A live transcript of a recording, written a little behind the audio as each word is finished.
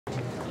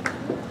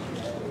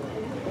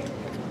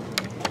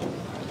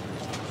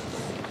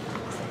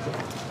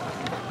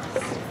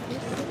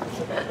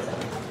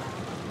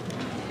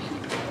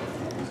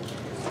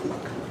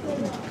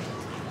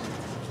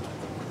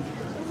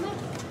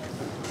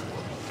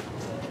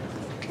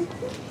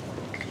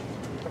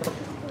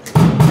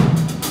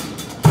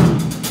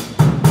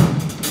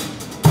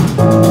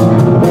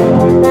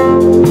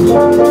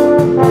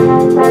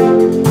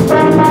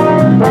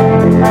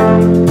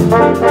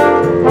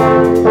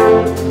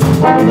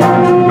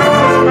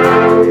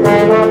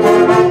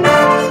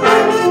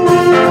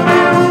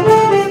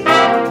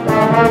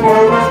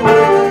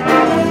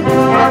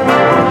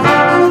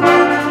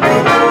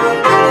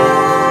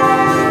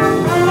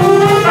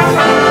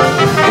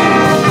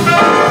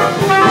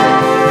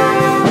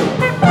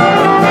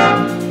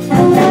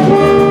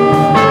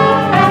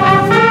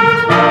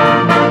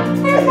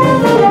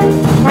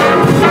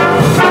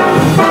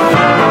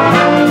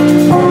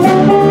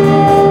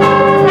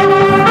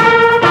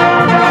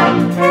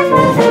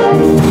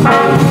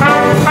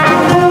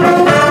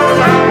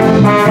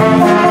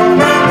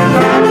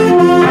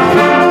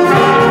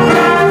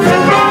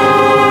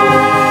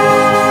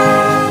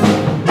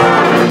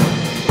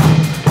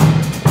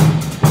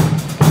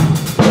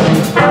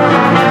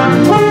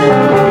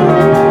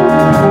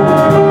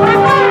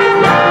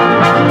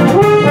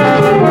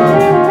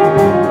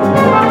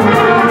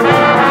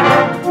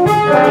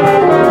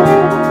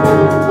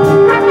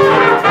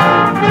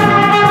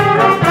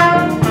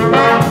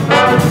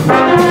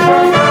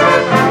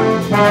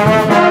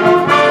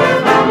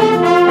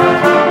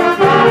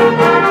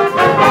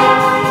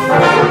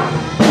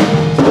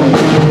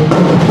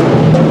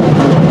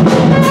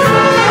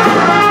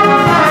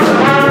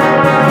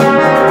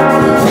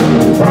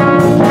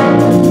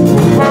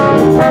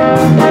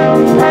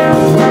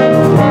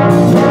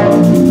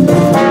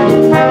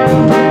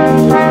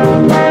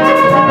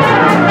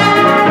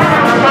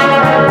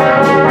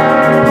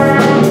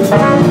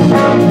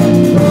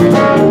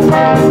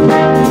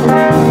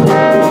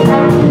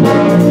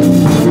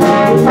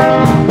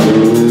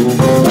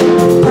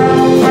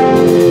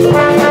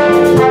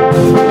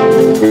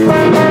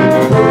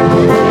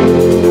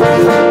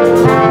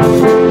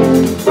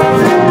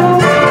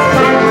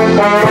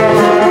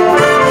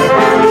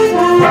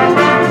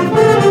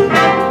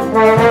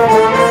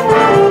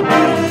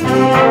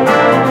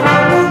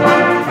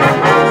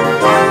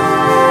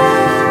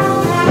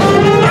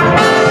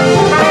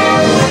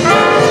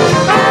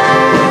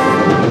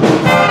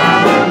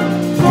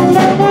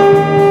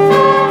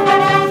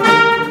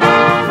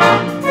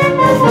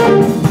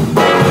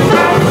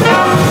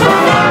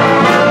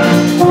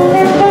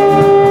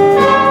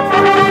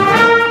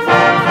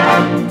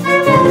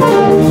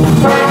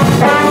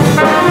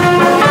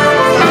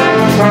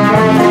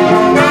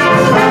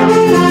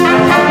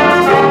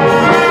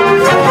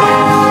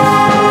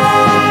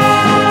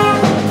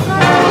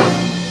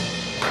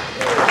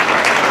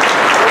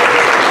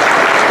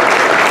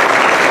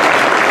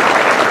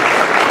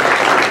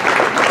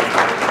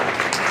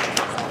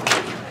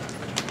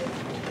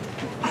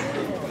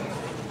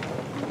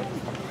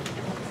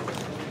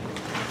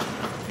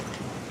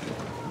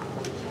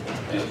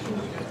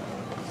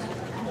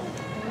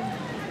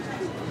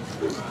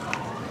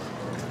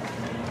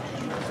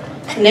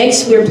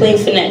Next, we are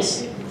playing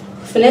Finesse.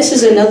 Finesse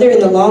is another in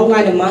the long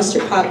line of monster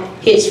pop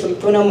hits from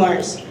Bruno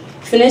Mars.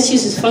 Finesse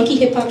uses funky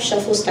hip-hop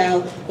shuffle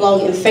style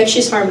along with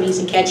infectious harmonies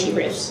and catchy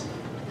riffs.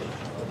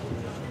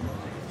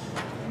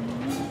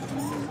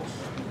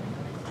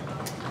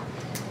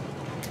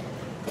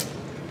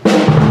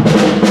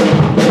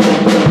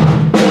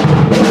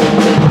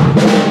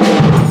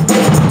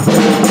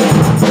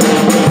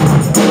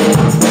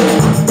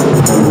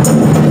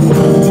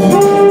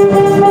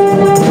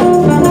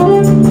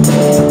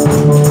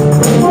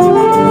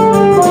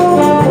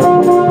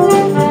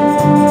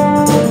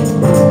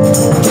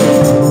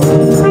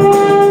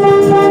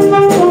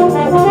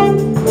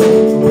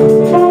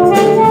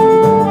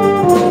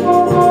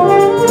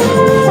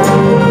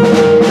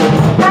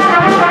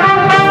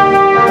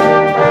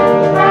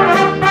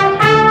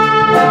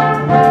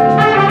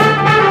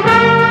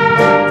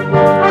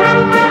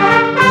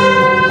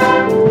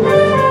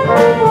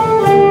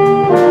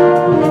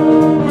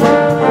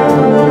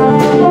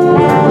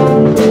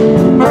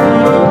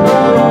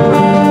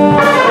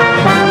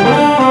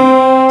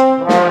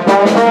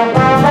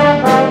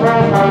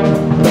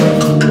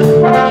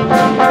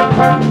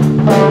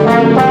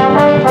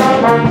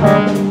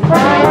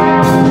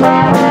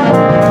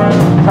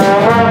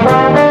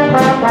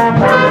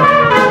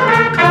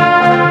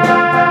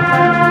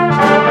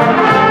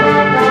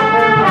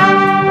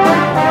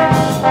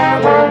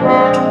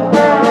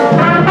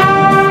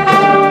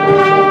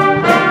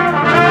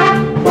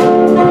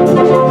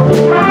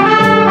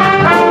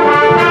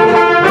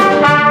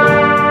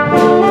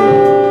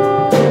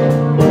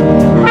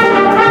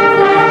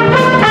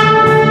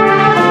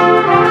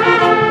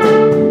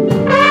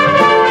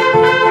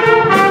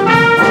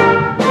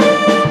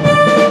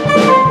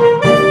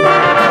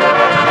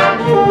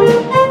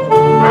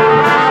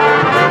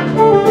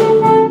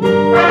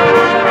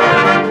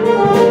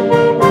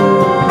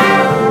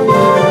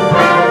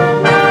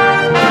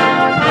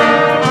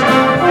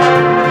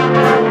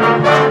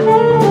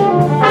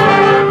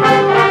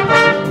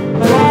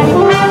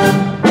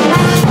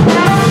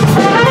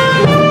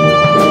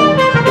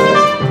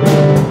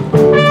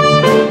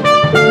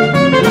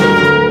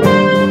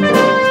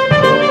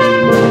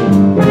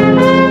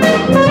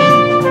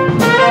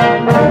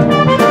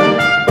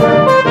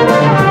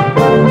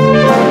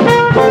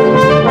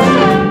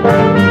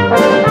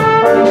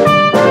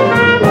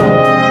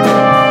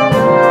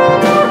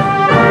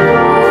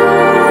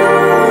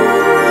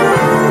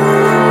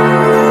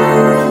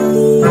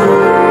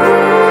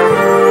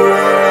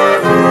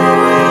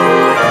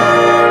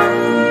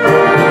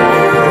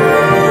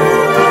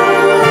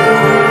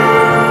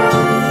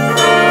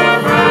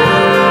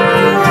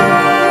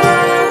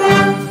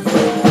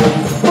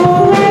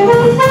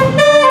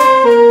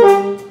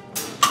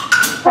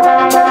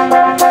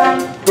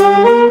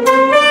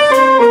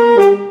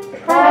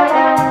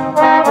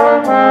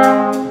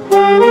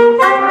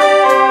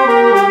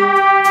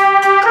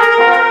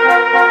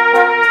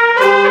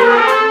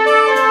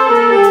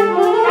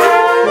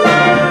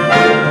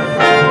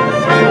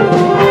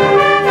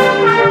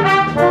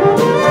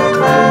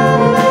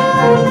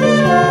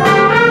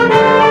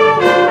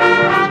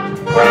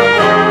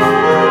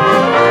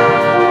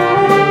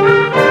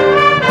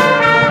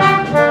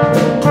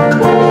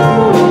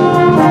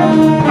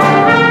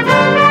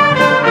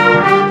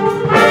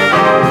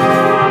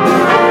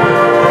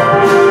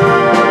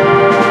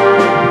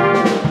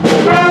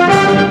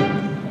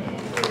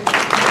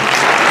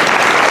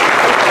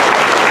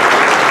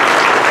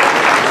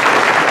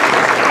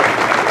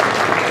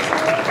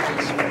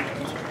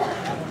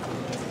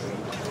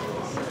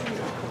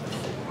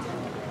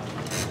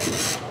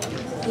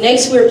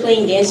 we are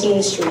playing Dancing in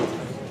the Street.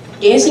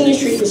 Dancing in the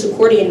Street was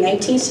recorded in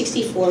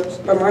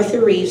 1964 by Martha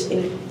Reeves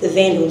and the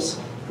Vandals.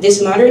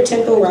 This moderate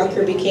tempo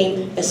rocker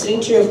became a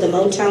signature of the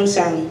Motown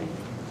sound.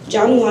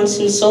 John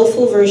Watson's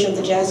soulful version of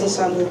the jazz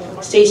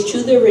ensemble stays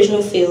true to the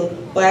original feel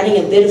while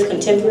adding a bit of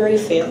contemporary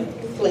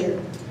flair.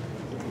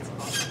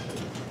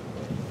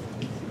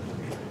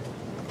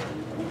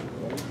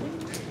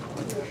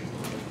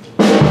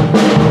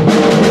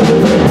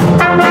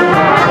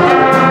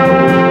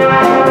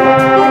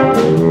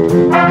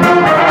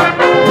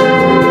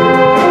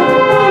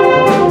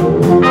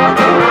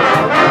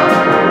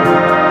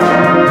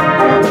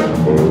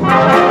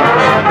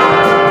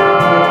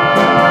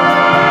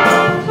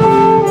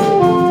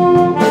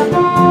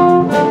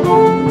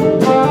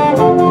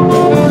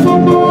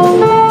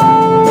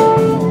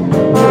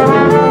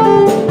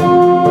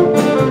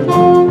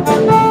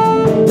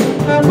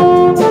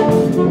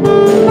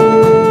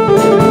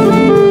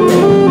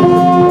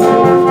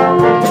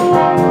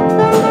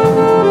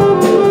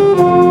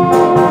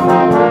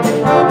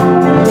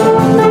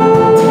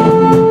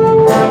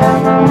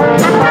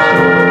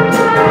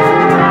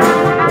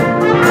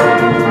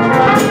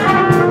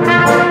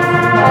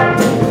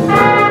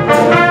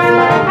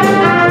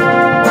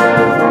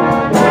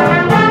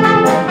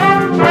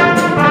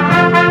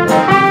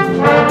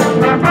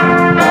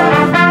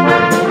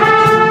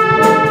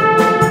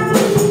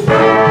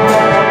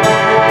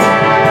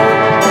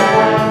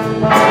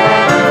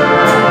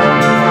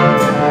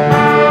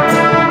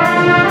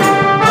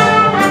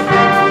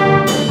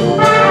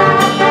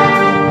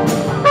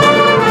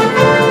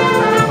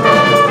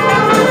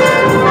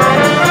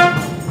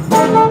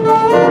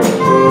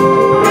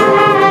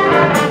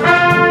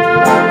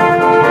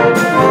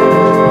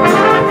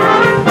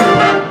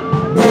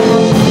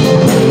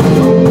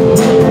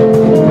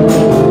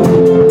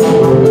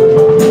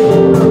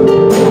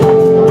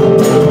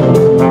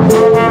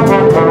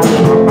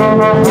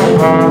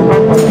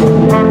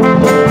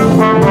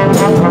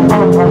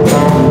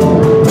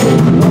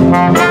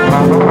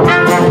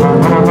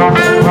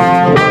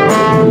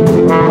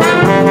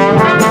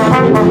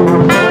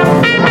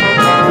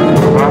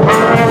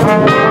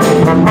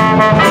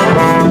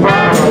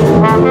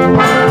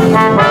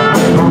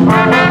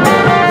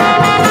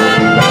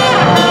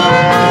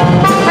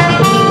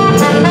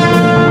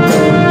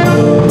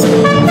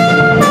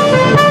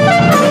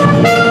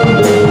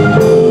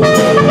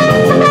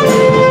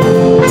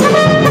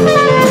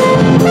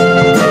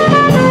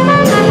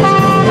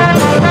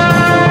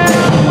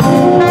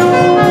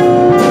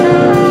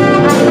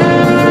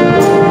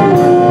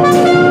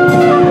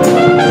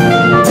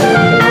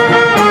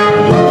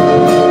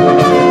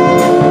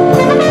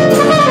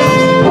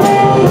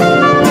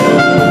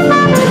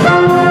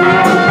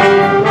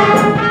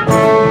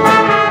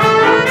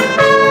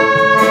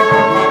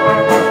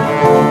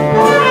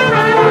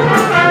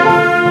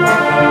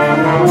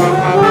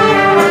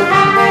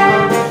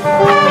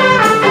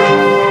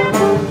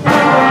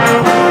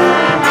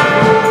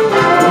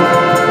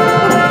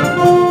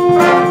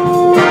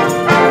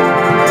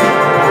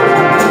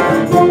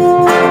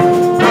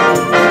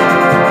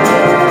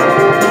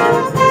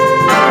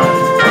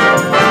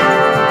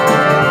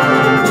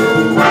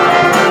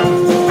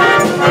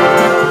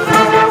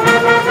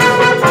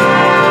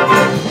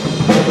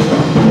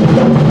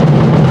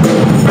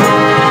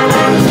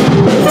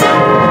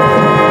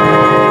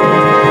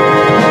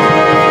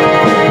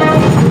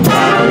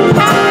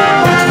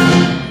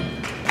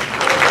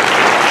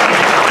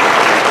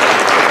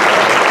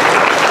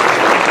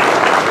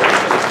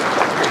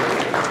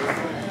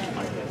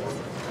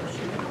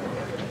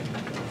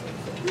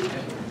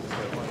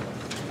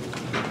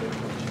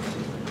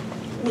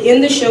 We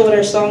end the show with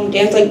our song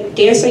Dance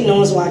Like No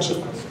One's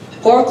Watching.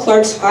 Paul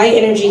Clark's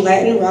high-energy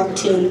Latin rock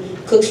tune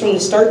cooks from the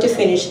start to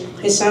finish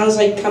and sounds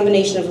like a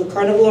combination of the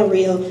Carnival in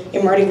Rio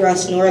and Mardi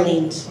Gras in New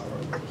Orleans.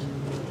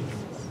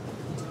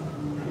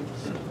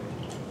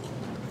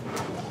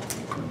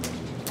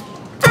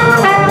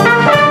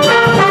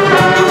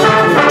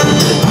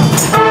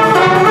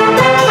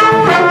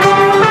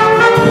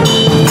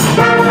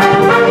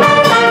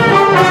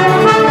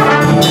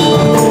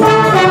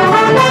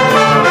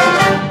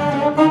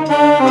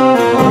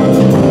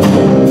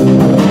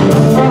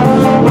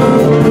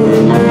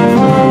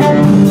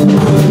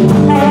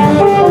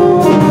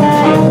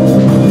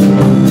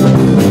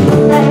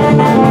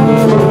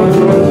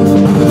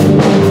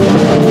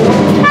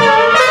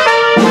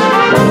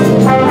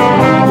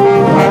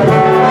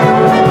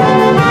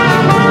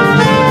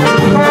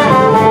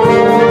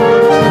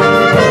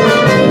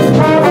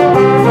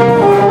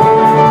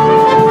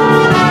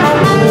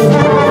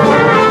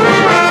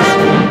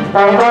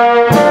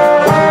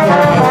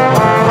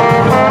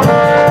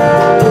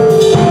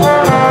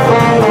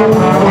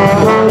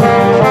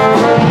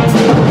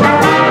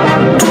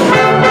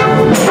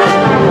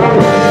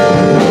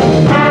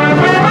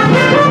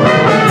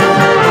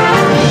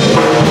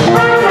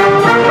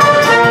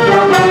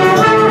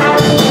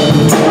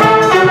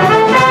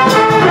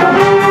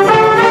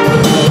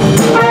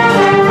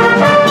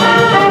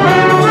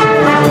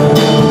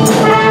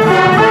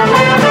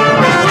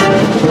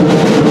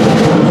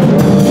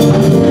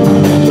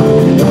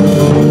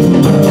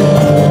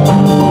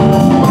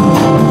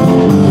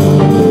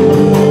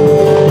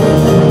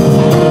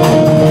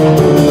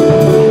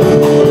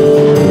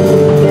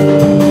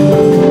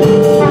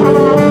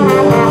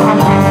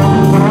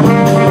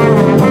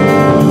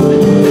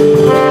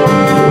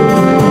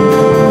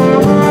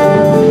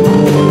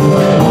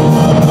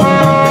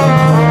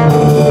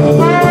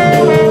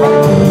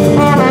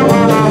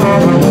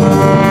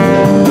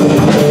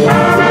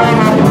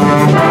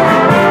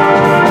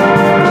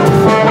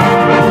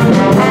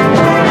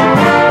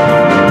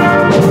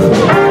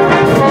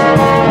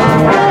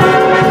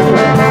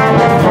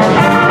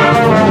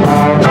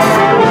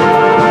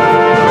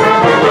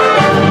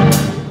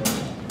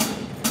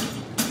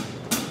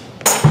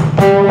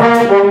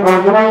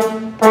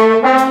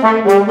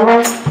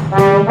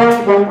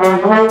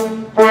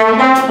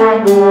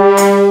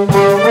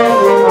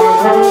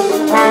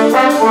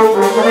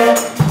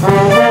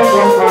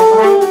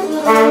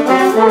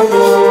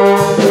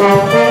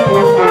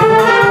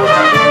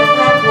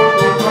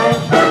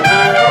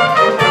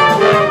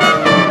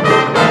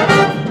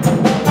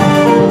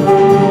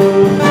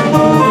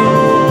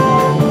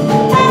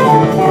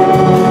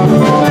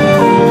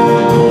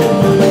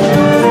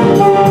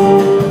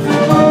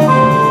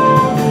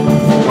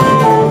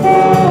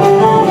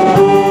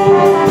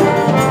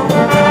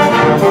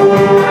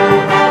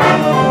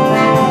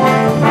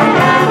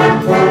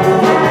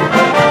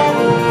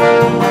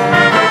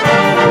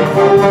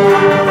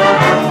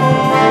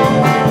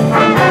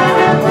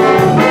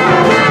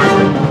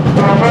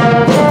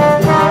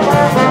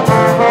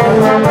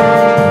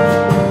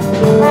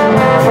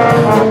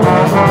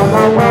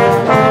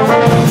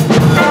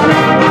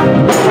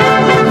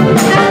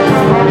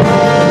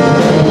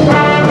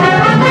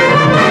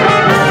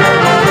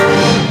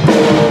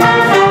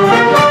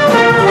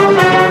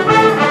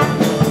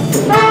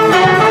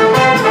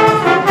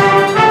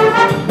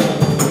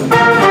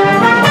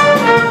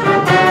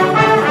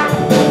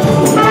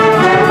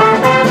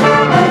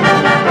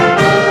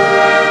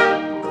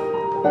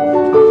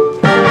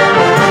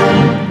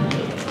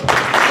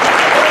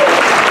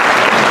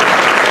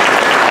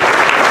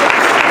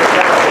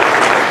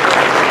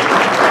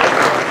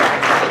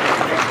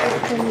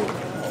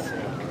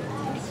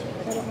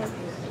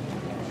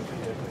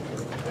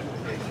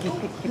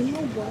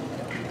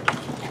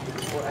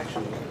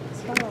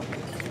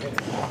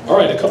 All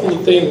right, a couple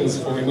of things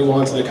before we move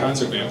on to the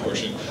concert band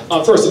portion.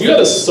 First, if you had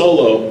a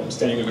solo, I'm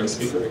standing under a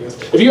speaker, I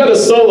guess. If you had a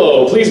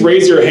solo, please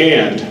raise your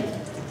hand.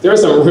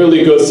 There's some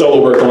really good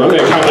solo work going on. I'm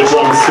going to count the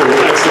drums too.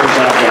 Excellent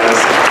job, guys.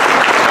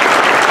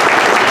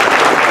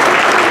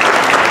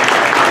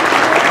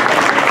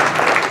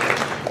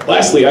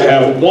 Lastly, I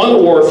have one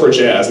award for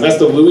jazz, and that's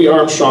the Louis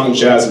Armstrong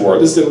Jazz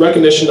Award. This is in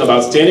recognition of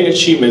outstanding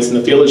achievements in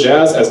the field of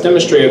jazz as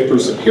demonstrated through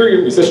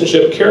superior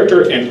musicianship,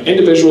 character, and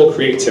individual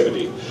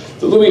creativity.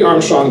 The Louis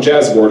Armstrong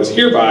Jazz Award is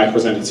hereby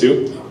presented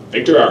to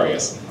Victor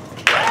Arias.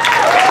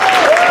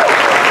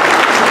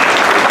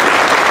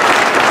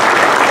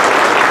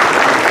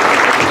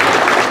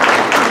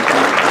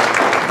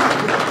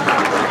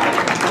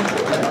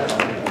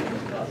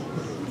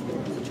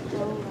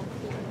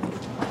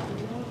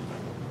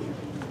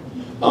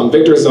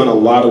 Victor's done a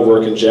lot of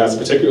work in jazz,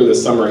 particularly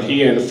this summer.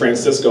 He and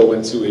Francisco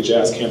went to a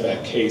jazz camp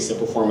at Case and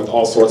performed with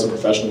all sorts of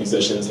professional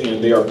musicians,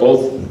 and they are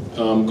both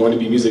going to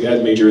be music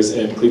ed majors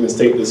in Cleveland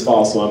State this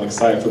fall, so I'm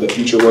excited for the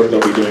future work they'll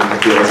be doing in the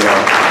field as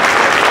well.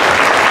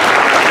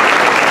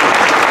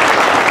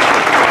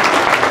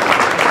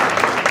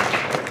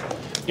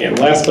 And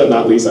last but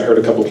not least, I heard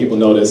a couple people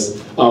notice,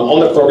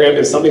 on the program,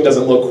 if something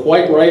doesn't look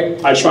quite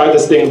right, I tried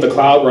this thing with the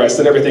cloud where I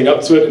sent everything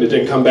up to it and it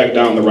didn't come back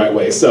down the right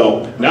way.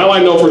 So now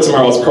I know for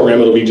tomorrow's program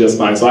it'll be just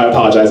fine, so I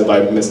apologize if I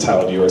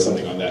mistitled you or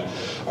something on that.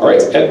 All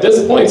right, at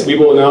this point, we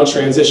will now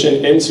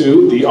transition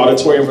into the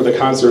auditorium for the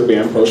concert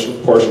band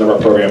portion of our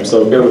program.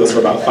 So bear with us for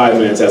about 5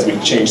 minutes as we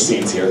change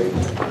scenes here.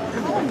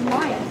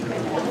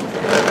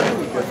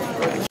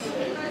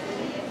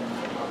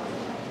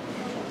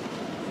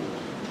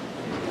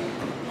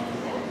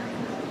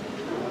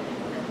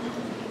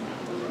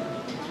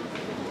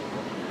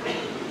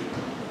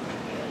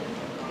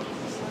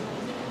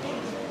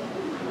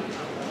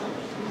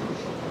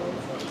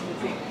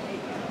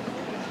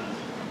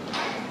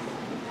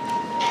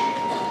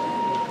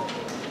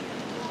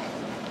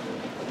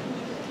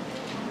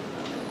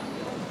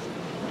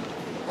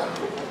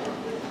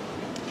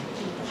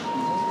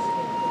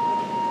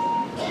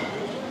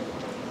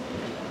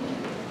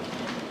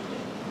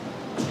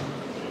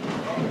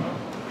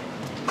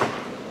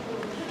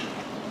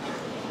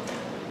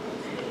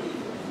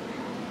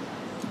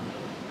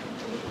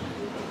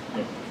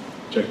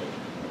 Check.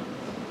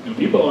 And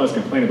people always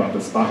complain about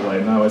the spotlight,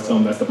 and I always tell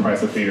them that's the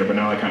price of theater, but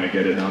now I kind of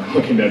get it now. I'm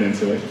looking that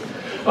into it.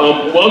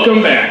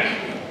 Welcome back.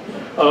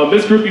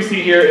 This group you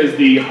see here is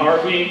the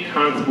Harvey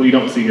concert, well you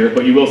don't see here,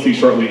 but you will see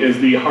shortly, is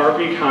the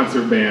Harvey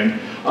Concert Band.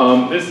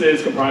 This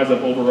is comprised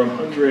of over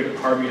 100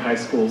 Harvey High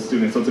School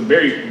students, so it's a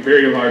very,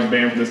 very large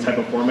band for this type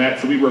of format.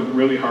 So we work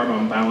really hard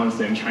on balance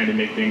and trying to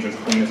make things as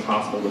clean as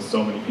possible with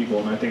so many people,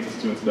 and I think the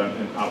students have done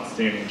an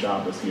outstanding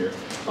job this year.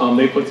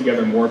 They put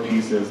together more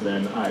pieces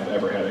than I've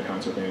ever had a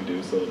concert band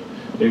do, so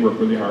they work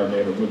really hard and they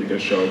have a really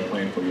good show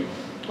playing for you.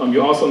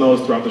 You'll also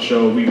notice throughout the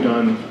show we've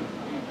done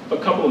a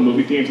couple of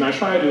movie themes, and I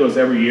try to do those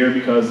every year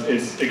because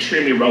it's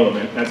extremely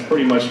relevant. That's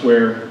pretty much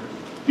where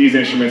these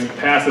instruments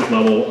past this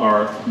level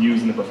are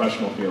used in the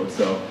professional field.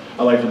 So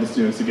I like for the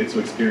students to get to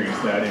experience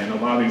that, and a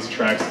lot of these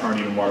tracks aren't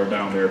even watered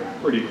down. They're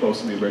pretty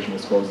close to the original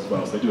scores as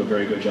well, so they do a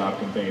very good job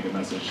conveying the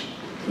message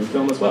through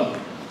film as well.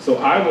 So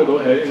I will go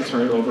ahead and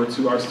turn it over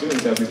to our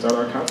students as we start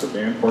our concert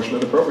band portion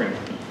of the program.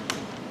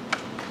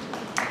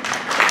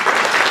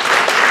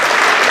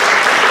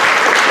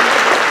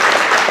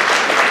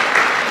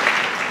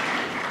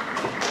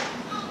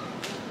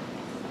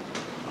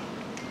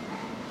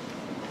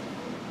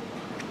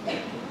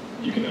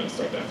 You can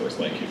start that first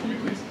light cue for me,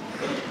 please.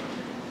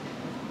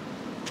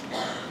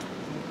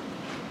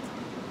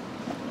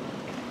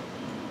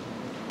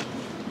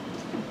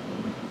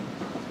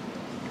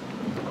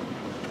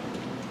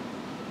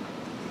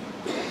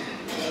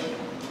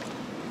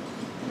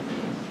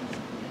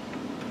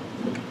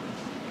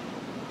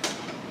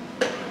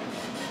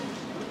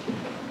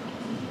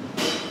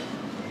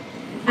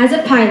 As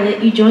a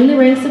pilot, you join the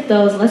ranks of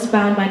those less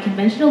bound by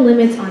conventional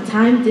limits on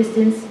time,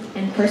 distance,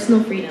 and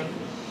personal freedom.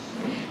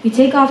 You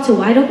take off to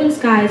wide open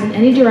skies in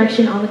any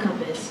direction on the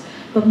compass.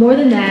 But more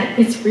than that,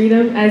 it's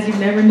freedom as you've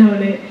never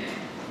known it,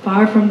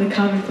 far from the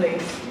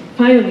commonplace.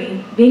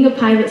 Finally, being a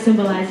pilot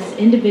symbolizes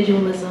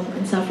individualism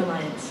and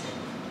self-reliance.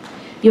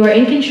 You are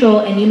in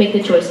control and you make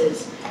the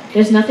choices.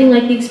 There's nothing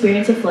like the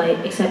experience of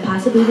flight except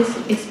possibly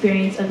the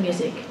experience of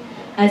music,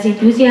 as the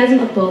enthusiasm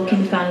of both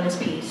can be found in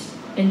this piece.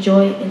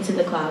 Enjoy Into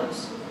the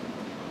Clouds.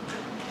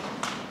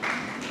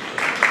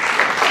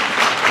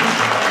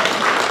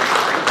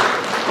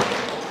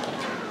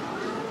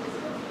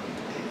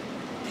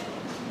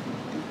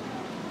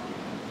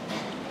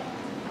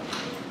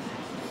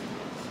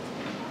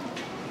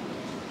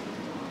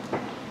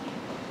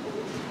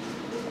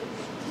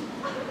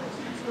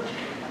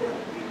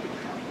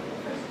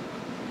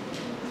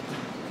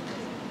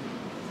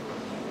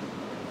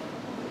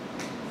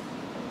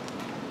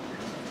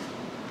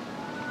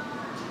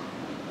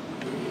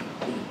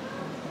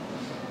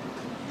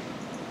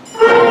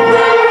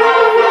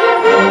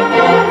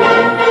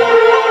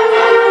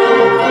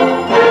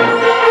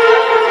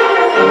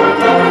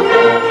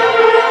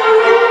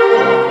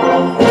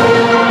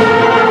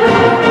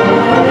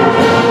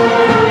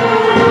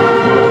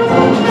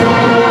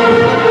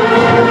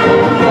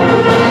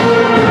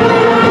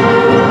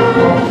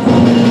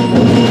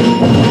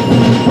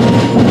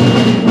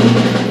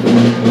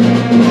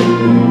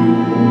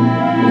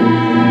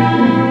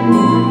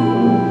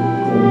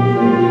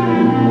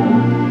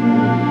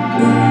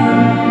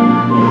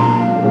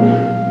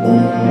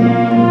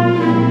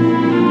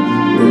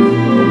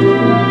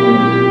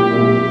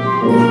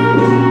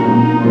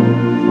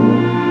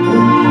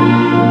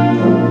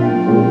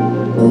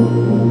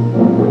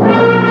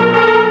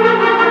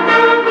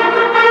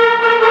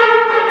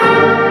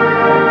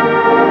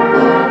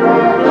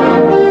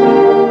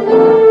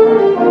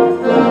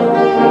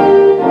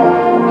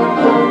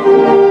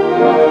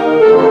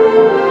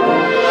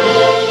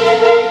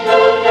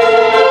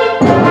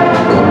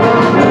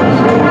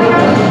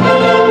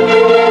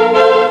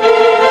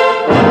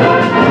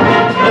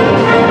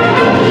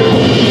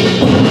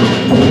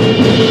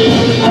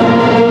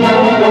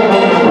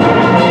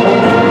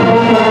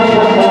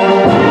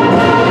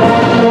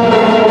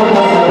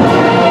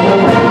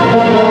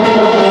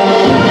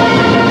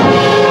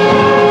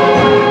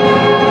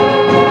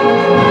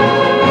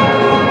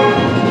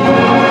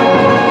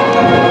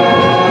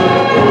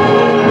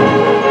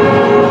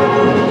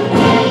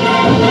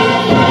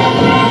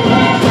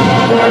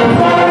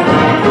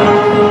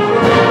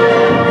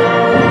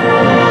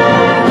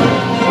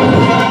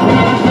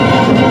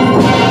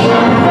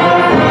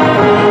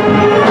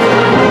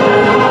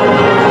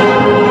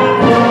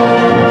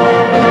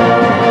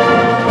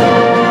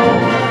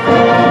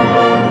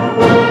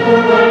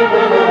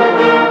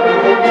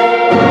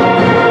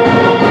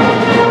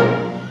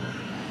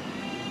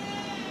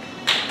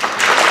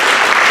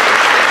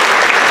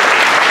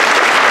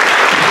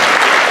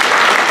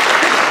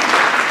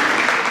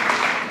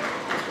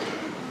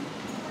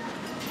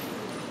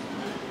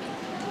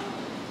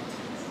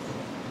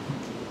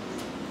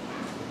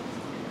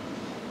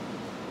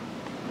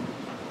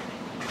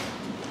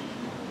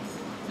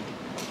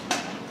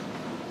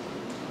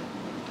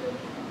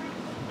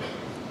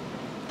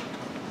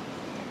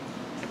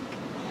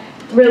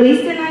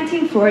 Released in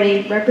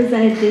 1940,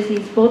 represented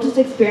Disney's boldest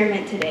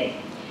experiment to date,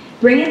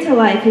 bringing to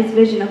life his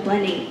vision of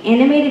blending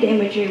animated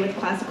imagery with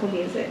classical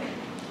music.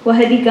 What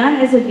had begun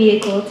as a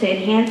vehicle to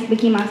enhance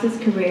Mickey Mouse's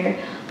career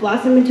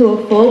blossomed into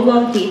a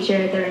full-blown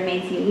feature that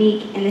remains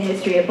unique in the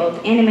history of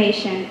both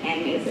animation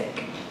and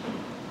music.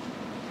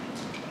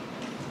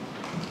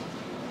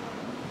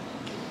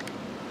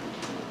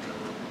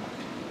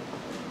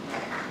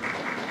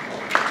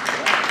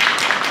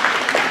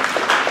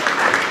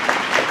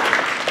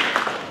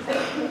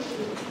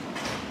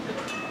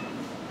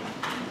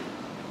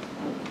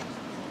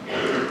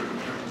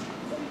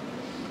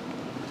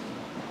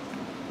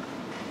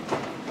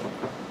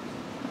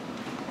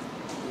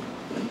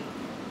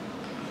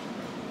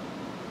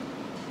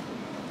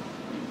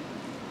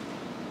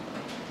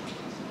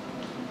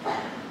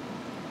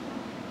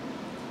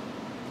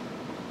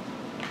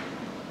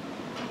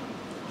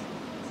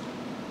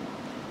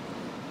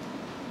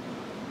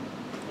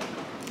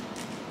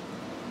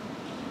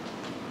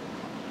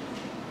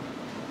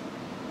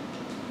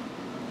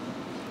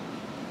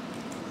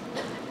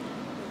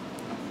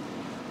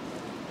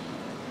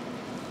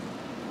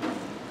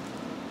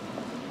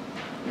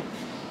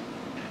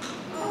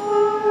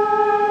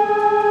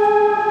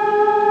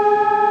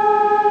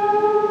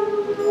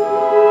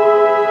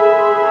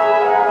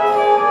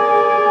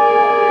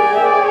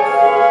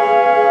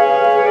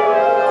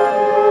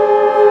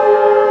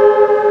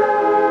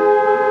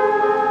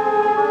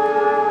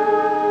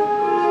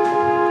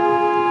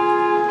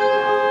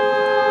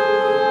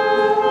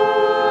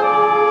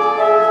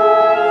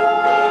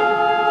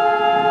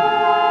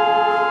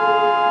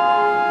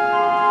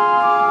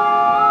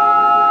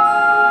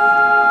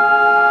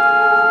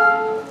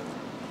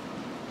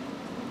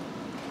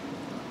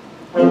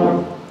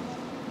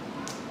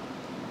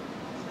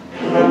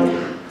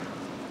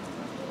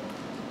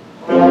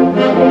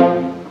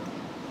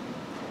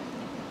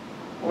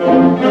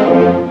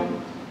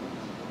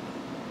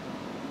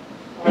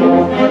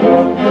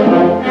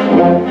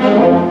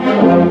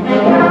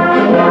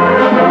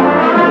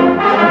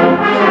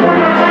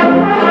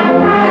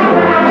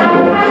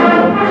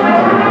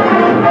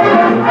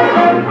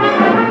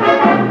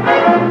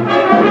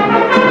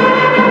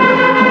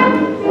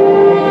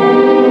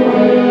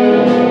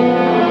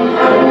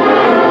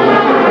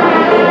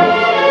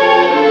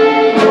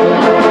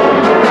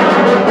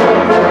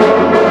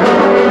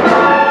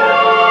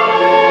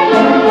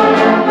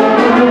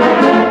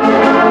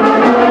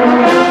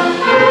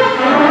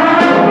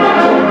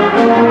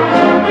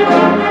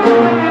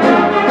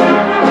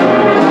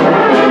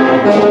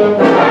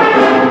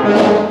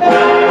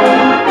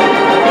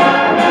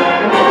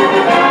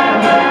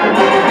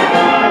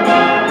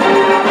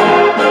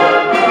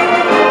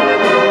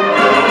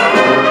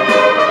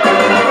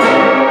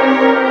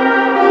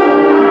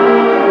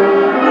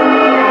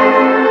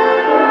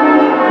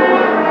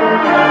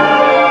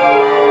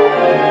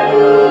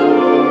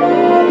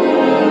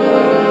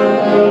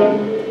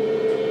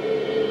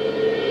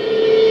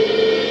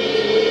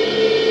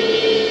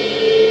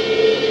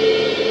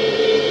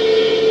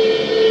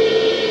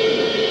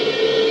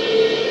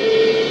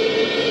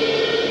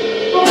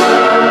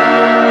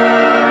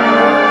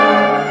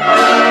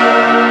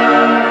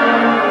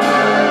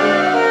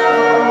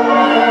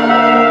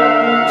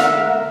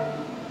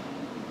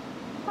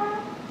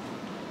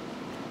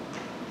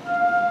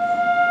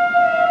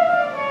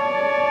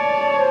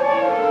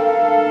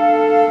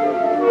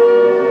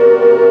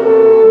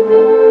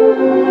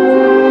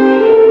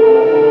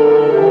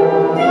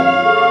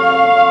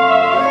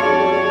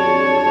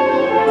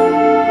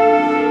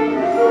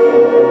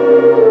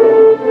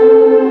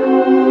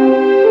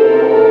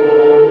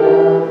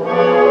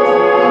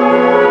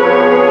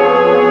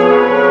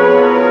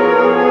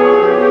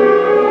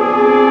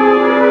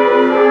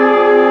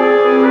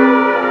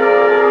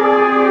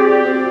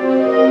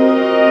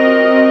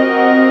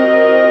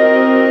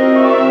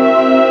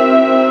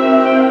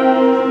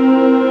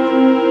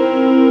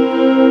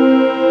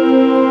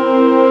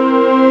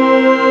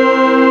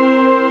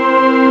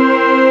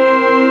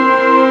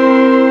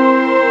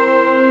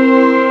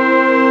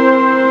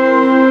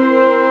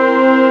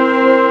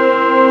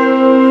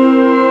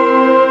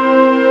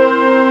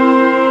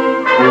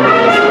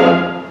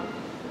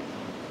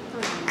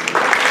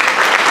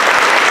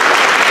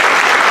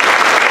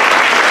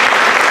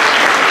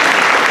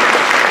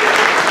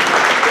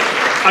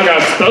 I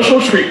got a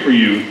special treat for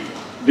you.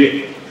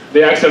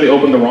 They accidentally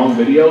opened the wrong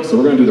video, so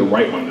we're gonna do the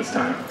right one this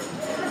time.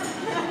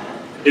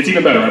 It's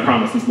even better, I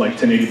promise. It's like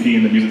 1080p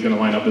and the music's gonna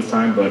line up this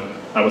time, but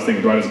I was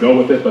thinking, do I just go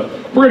with it? But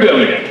we're gonna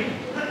do that again.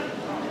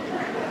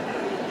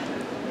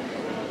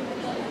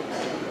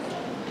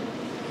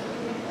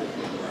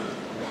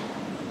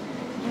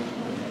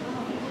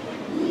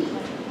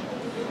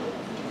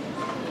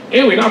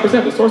 And we now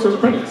present the Sorcerer's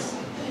Apprentice.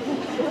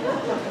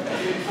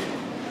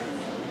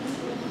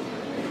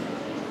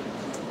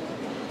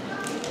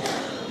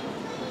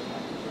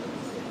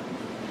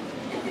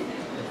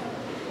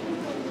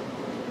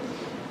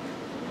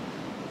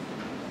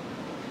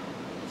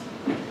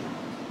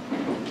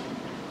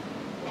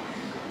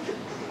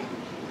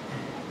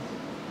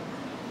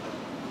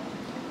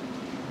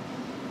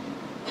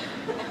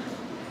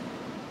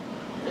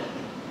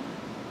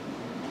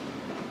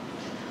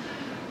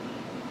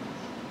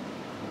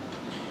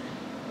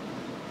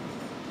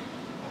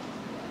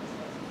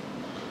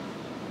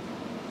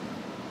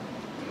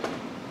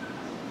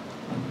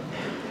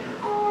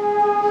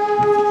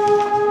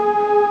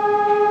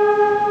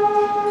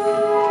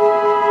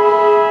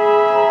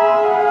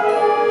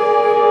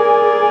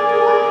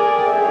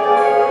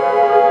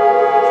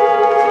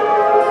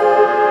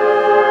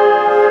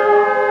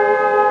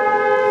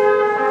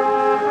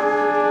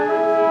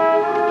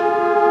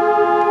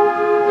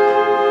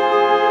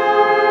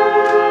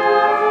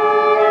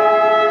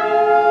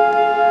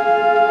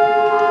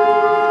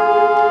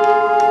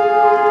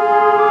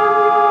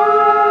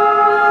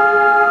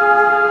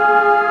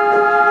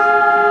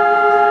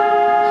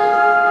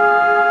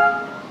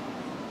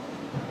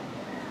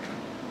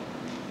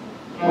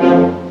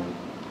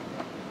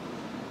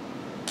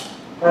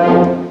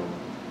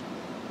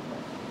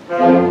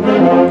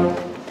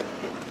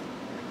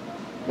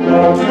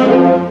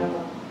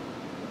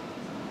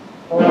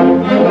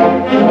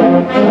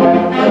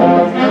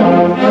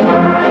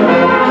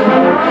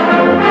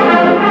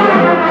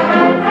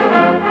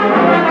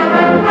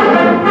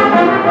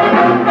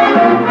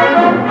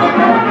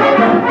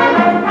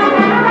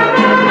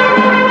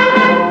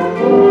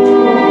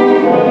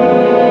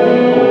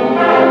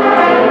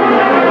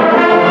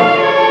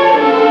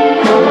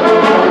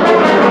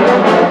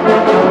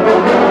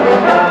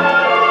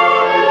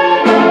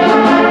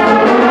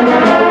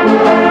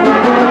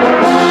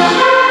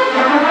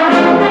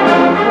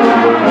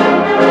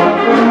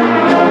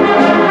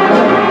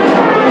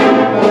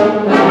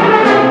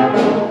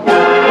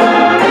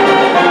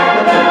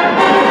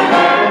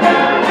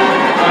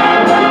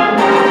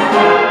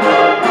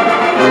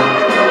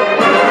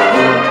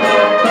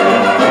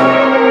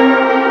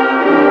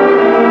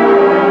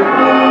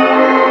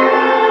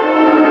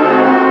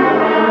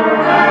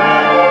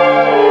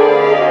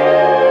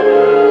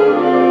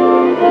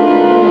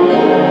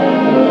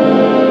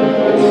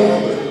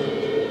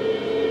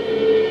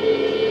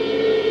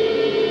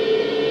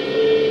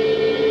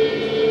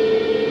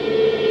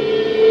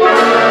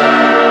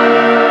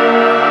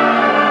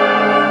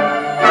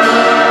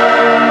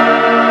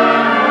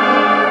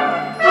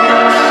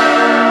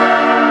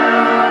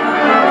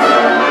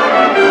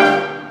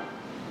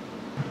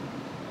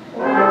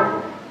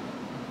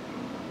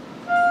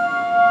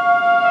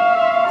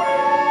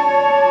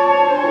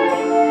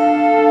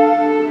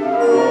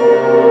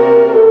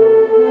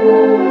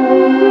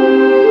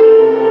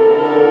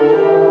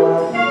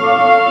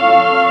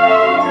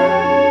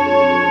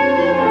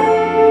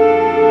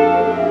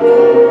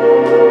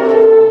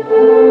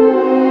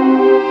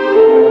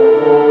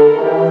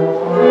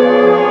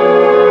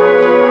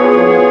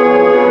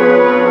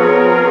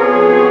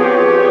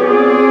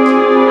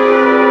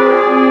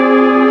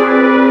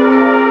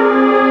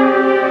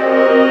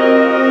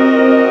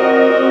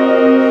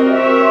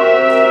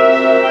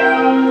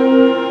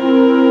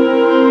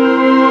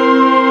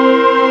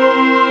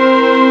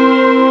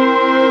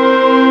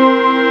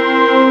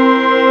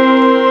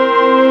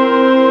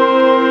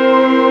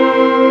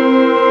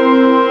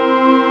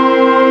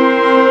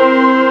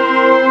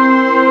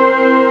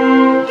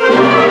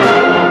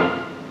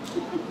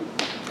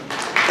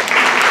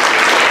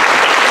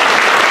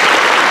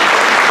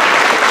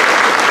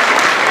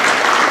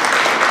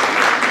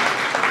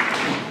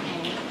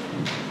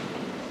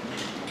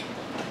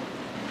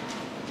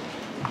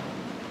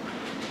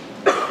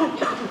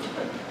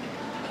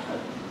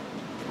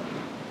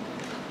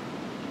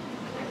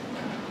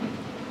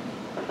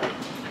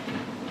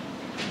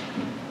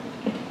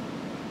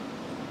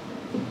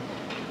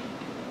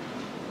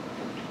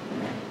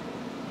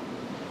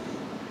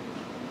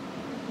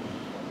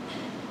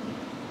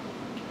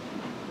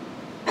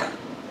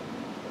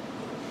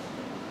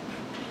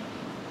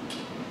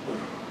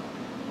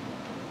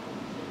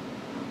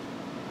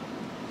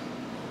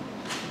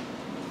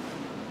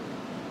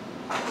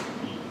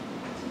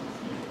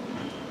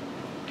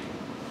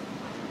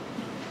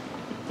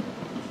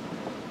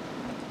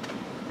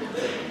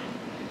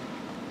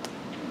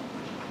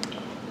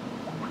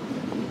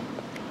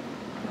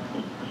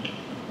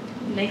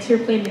 Next,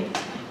 we're playing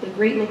the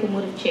Great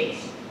Locomotive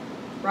Chase.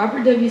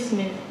 Robert W.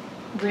 Smith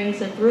brings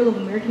the thrill of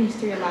American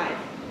history alive.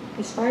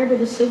 Inspired by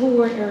the Civil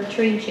War era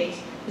train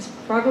chase, His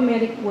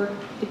programmatic work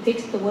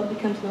depicts what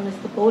becomes known as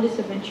the boldest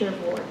adventure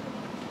of war.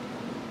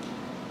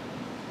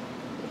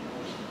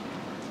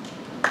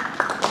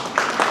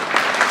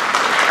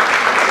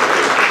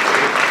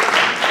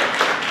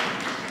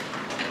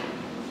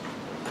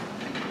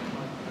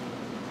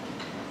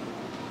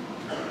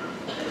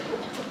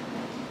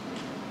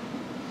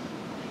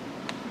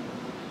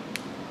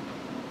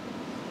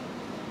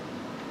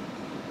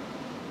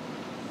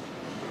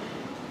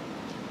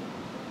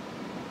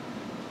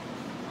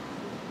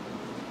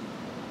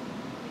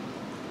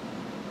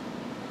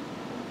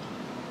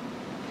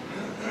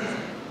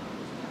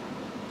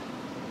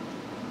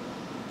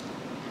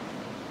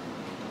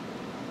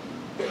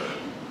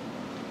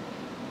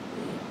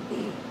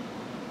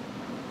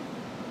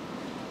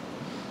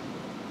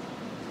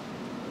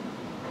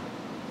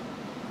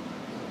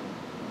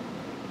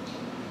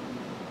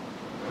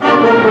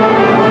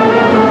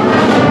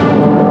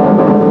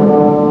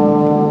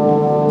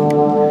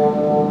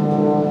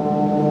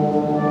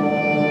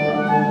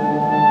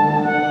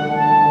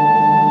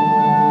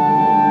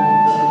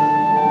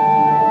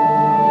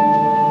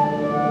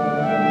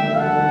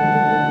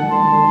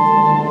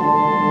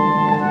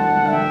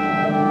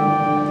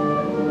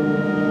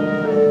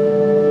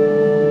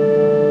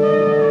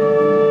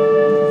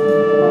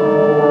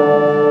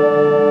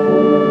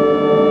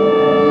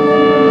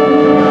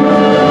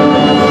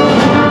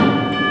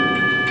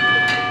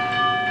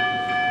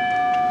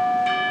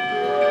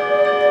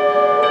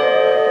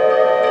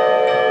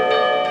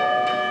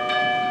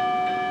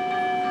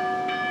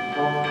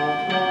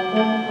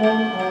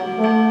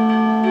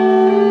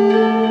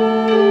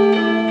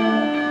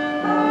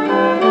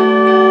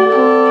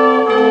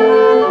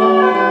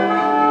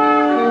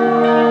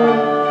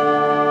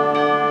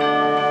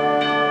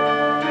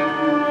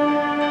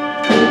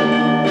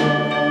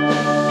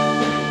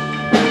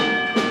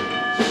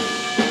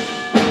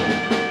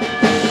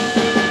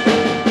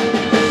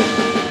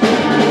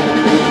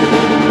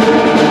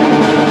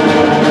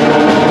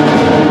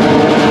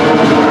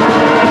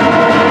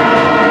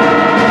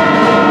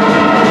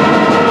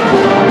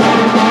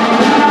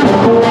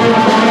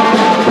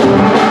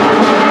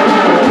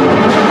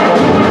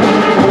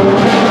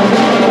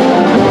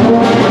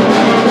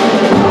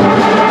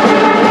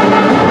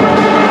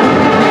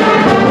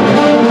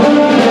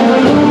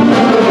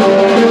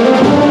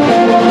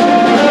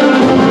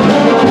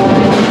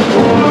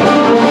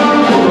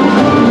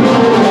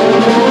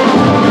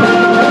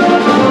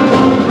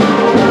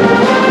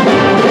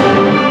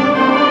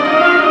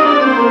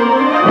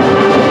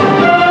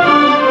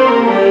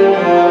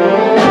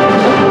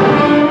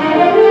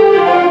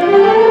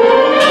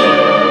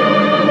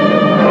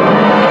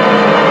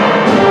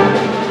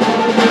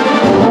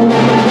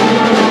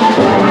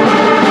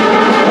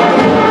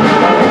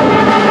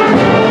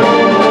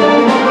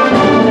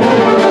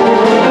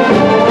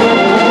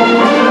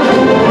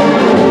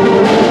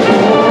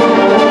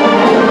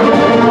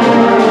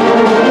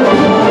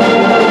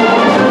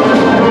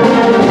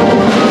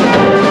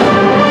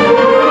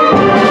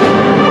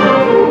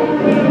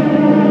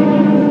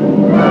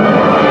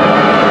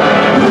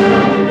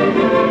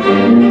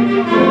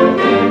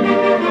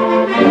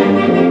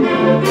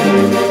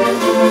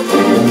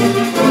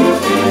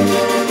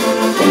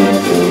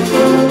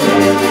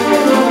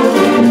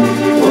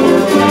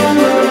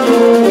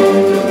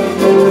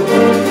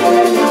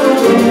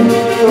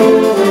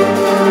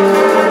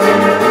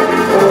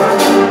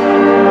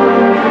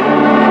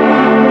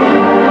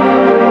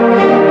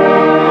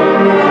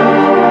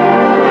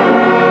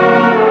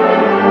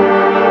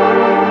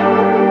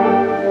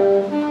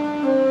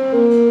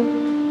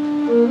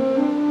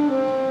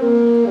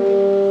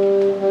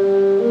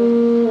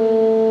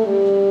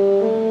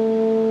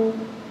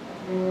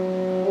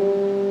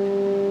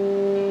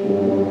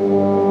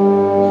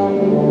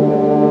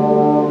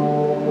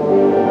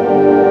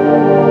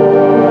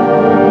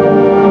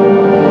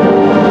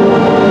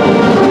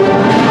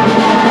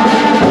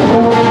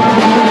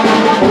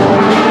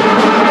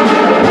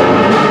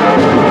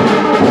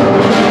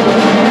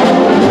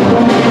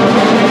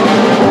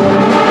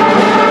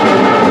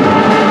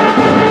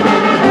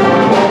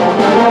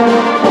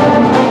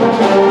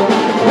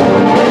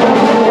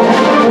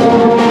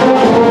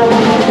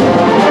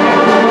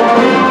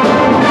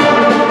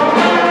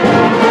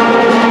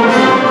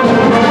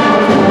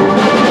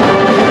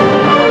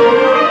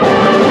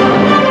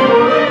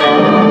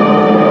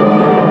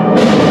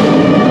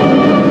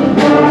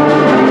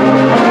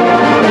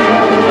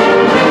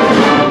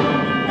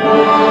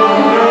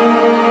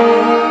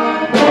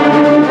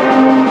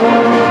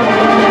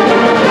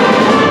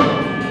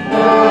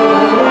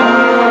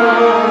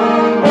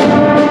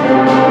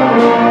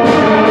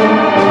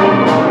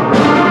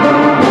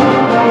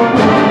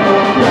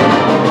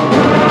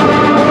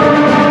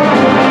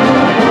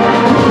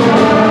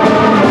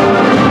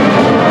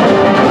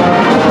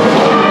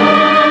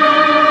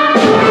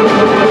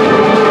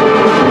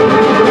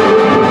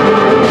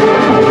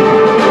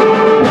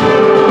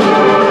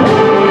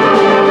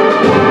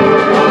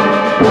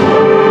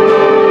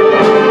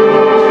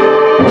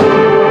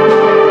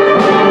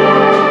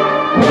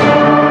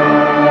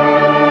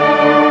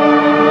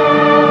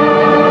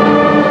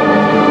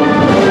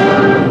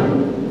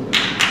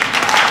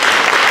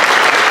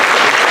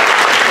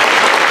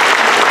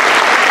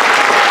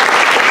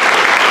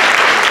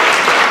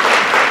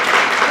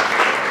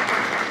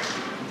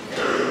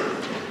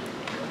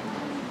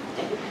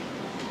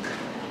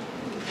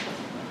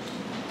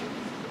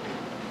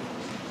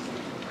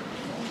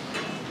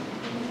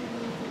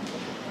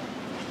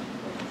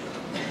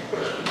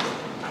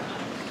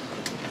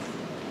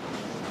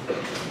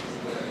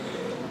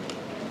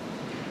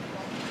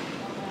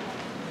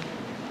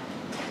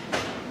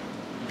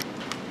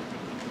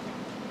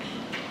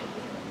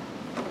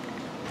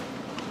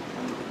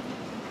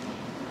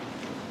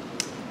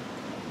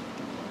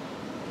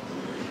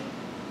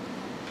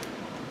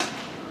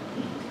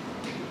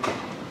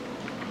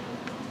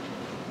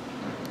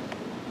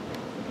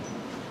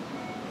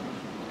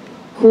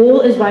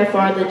 Cool is by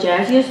far the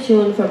jazziest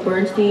tune from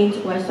Bernstein's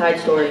West Side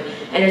Story,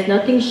 and is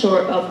nothing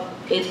short of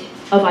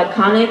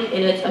iconic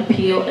in its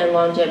appeal and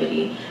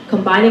longevity,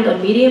 combining a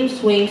medium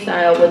swing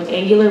style with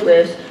angular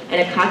riffs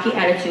and a cocky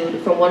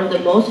attitude from one of the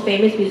most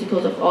famous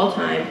musicals of all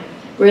time.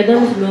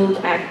 Rhythms, moods,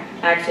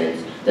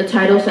 accents. The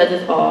title says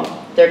it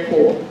all. They're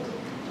cool.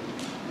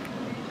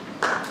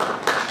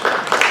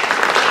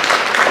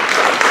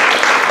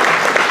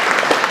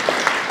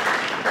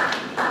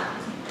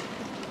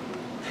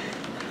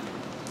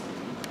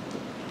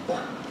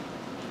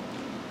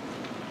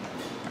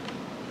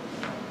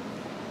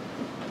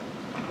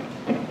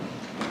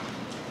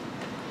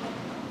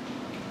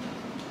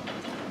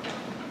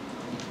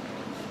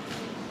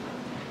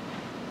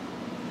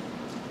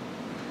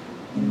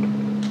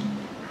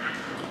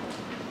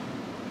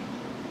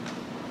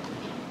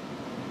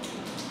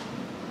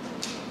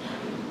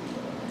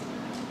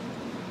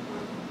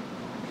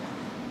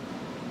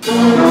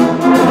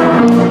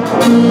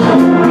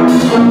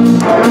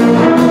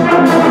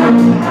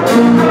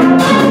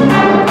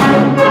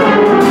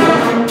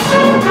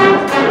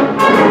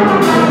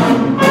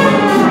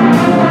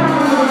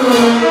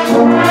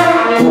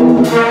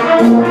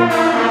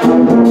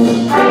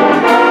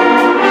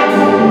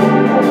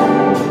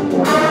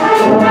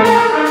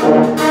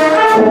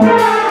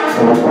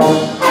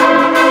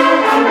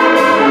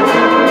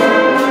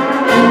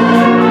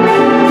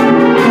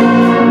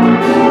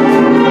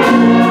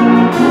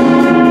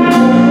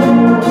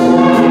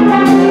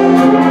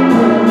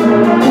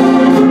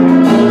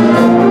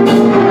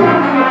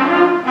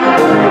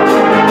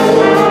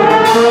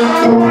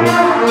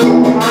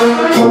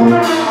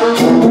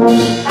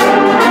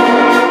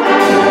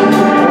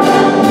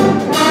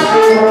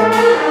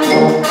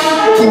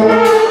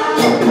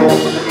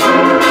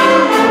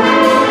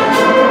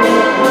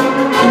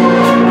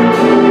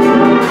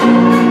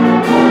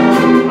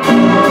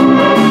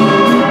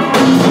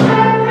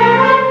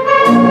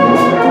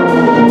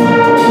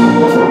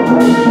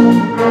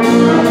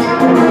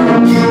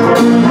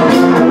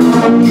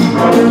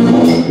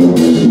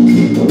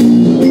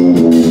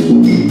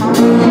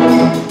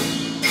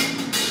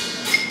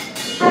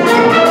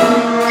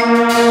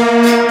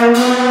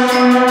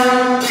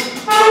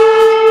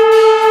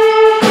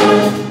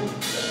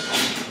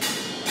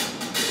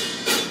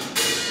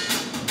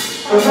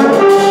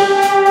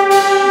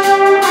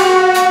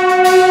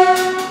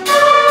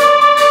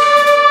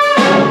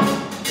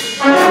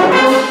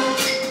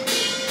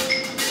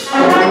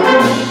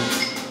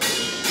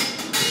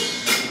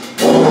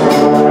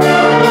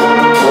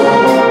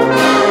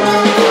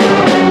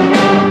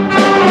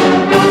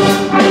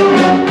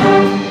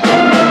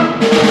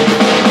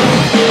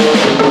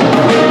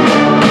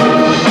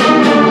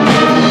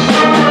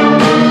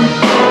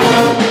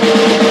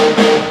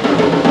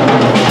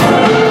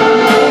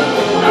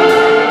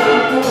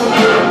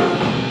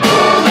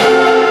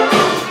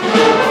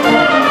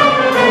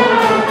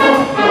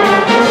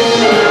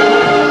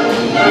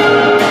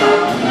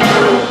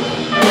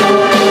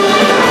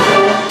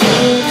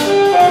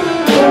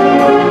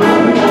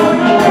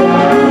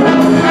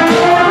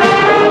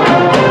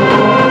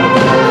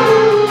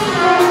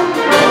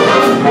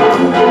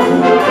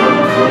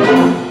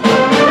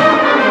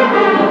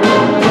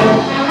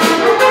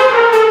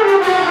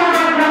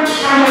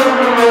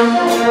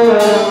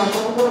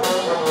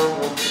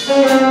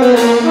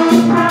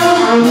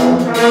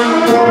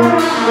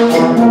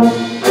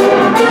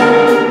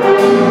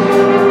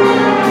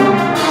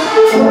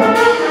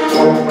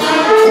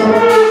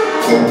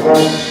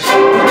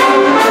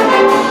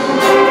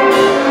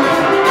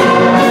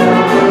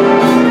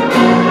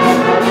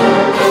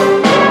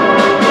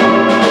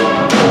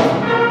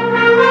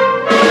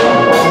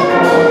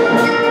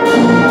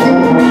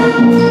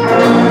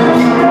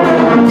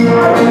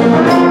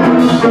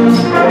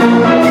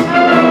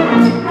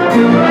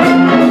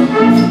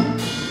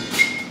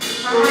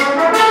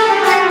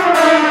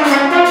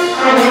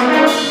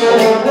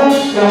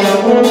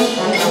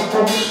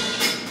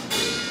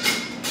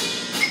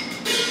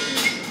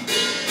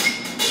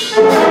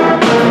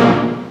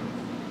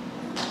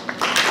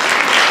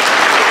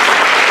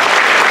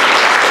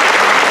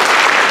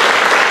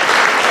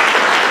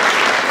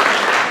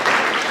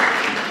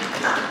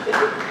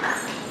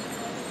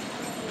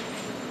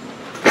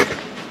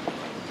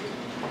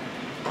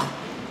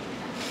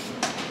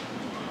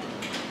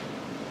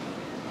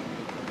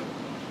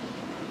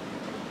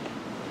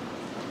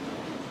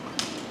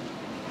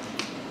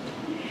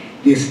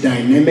 This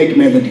dynamic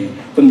melody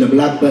from the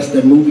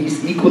blockbuster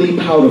movie's equally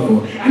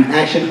powerful and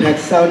action-packed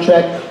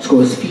soundtrack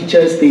scores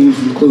features themes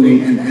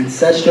including an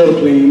ancestral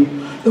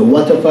claim, the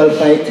waterfall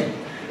fight,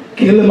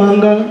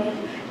 Killmonger,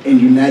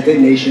 and United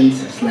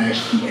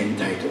Nations/the end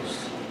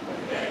titles.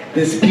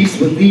 This piece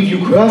will leave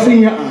you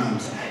crossing your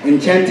arms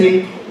and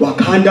chanting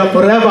Wakanda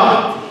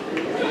Forever,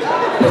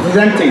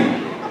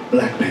 presenting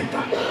Black Panther.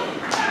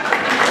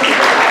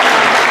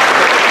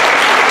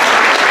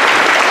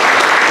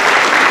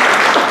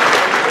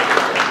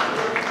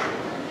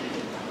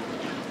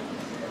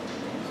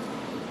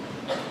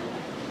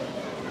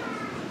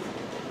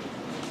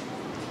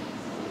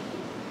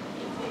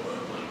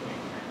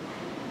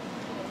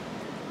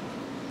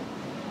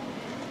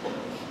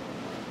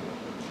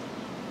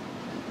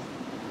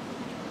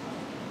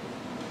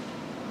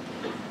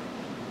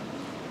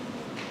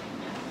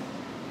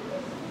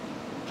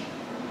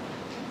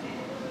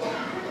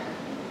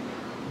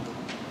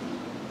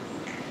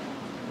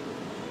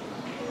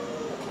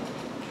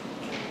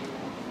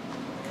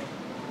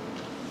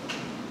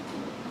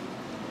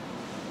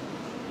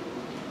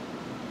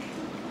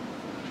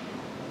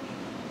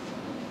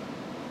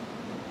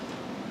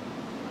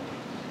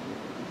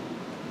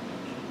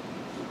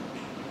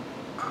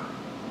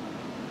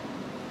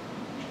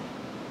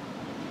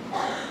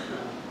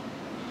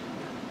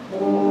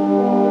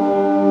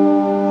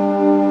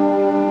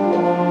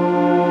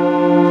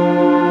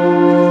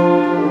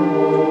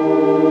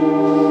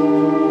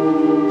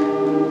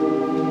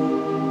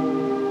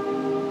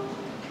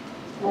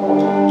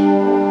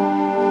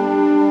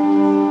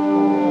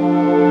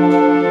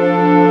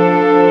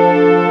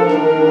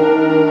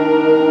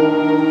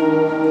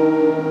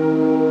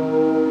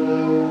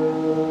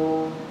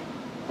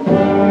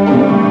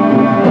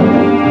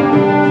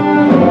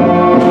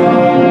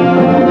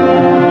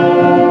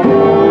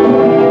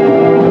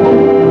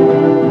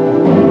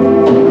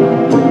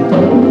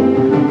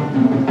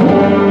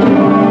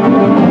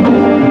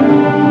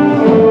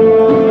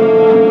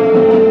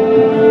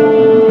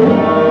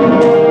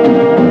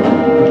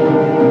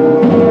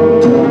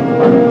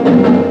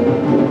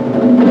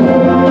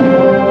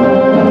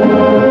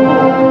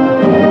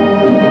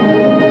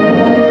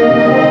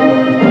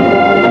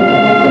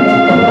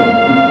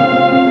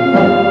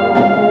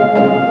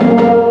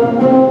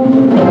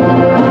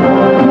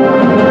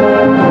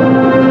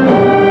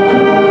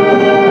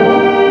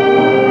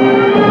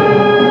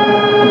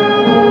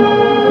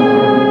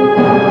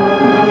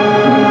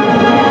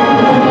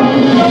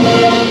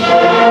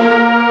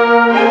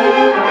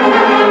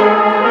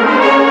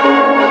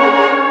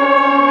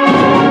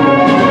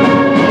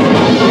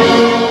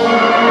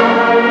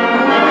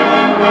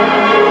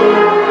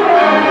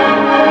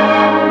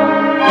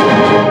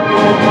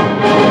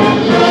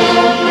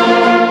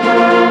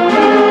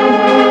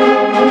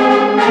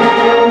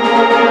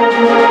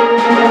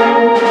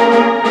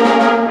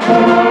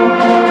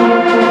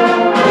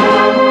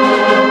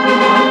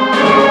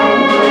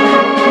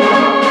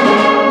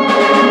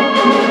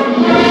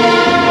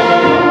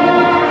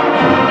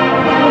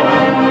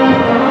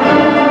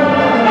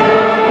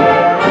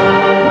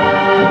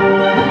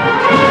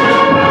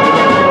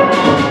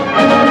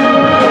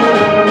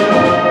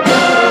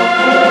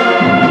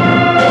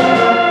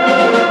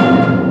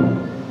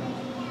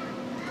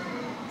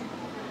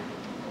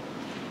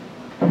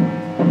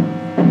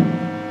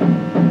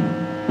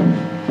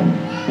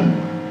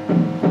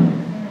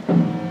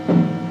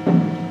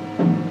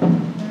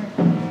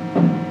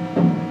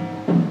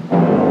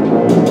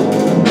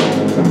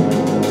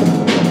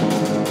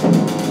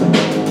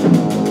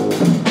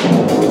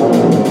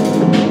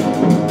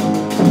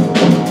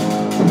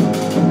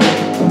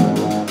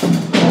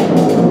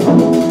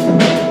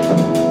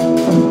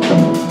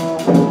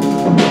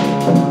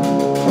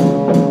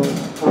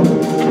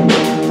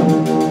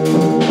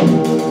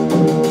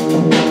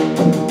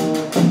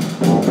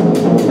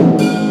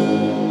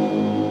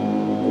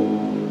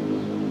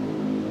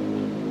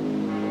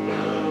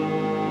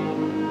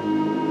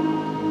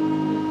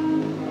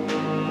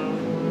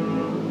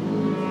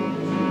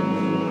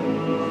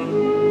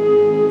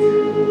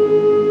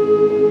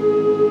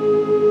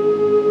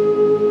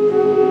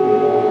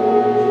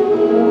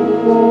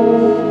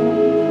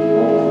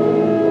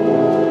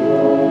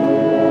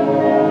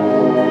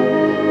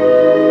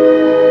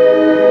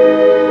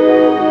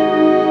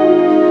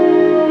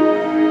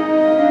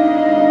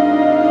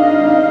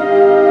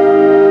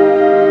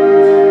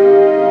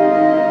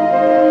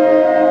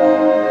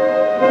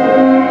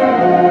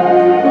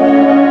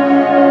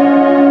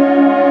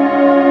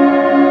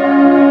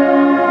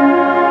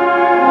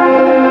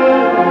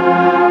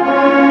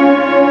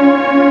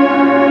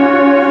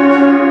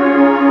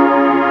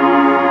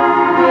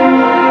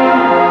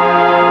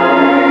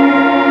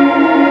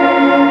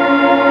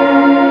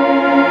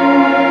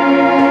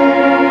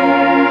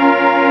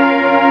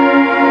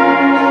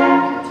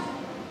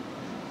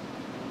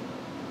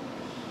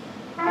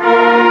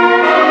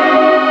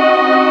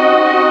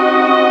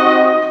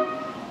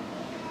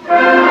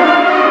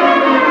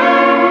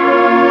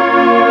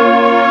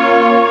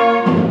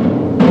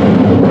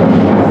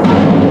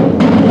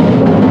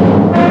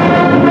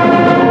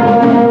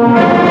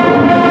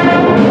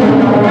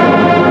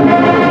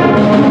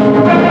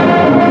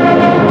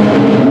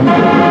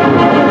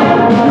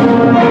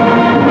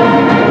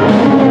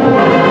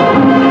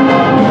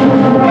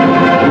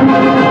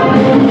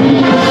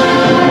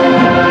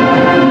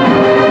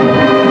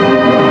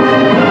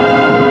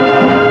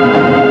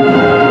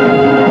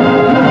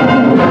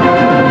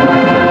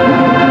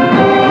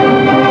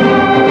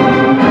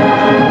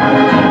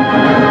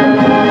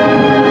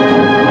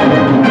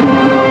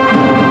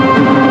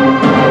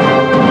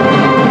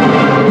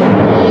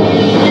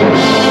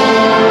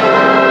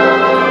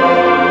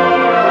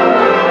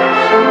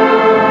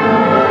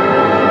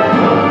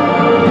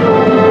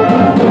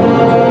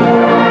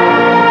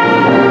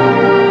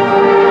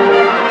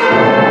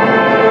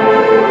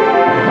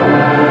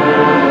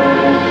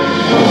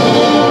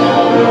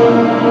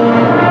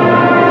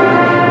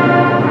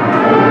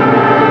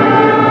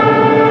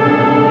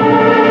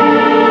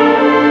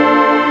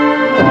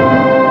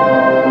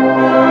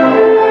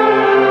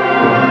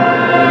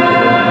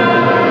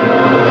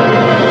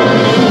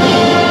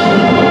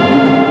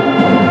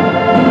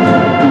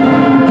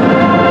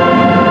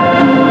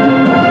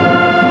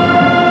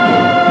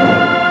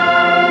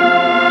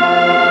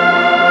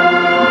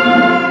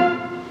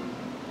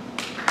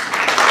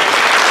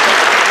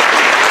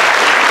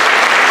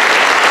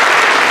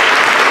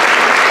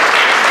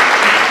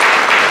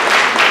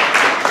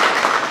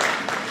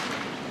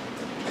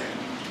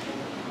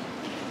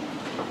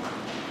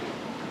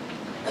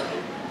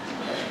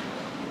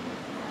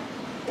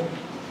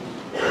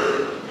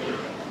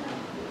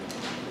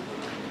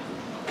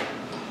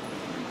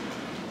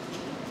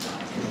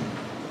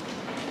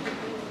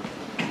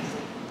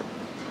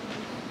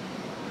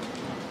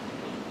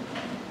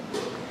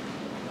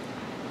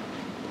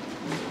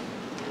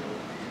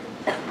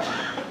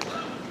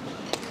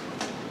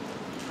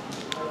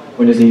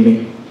 when it's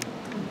leaving.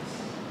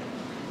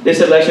 This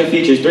selection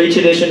features 3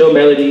 traditional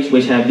melodies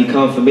which have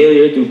become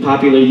familiar through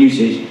popular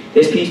usage.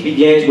 This piece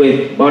begins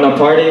with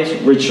Bonaparte's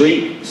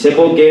Retreat,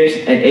 Simple Gifts,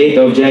 and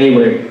 8th of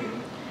January,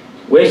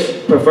 which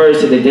refers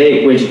to the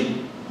date which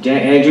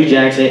Andrew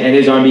Jackson and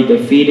his army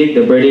defeated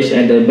the British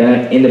in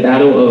the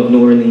Battle of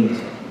New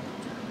Orleans.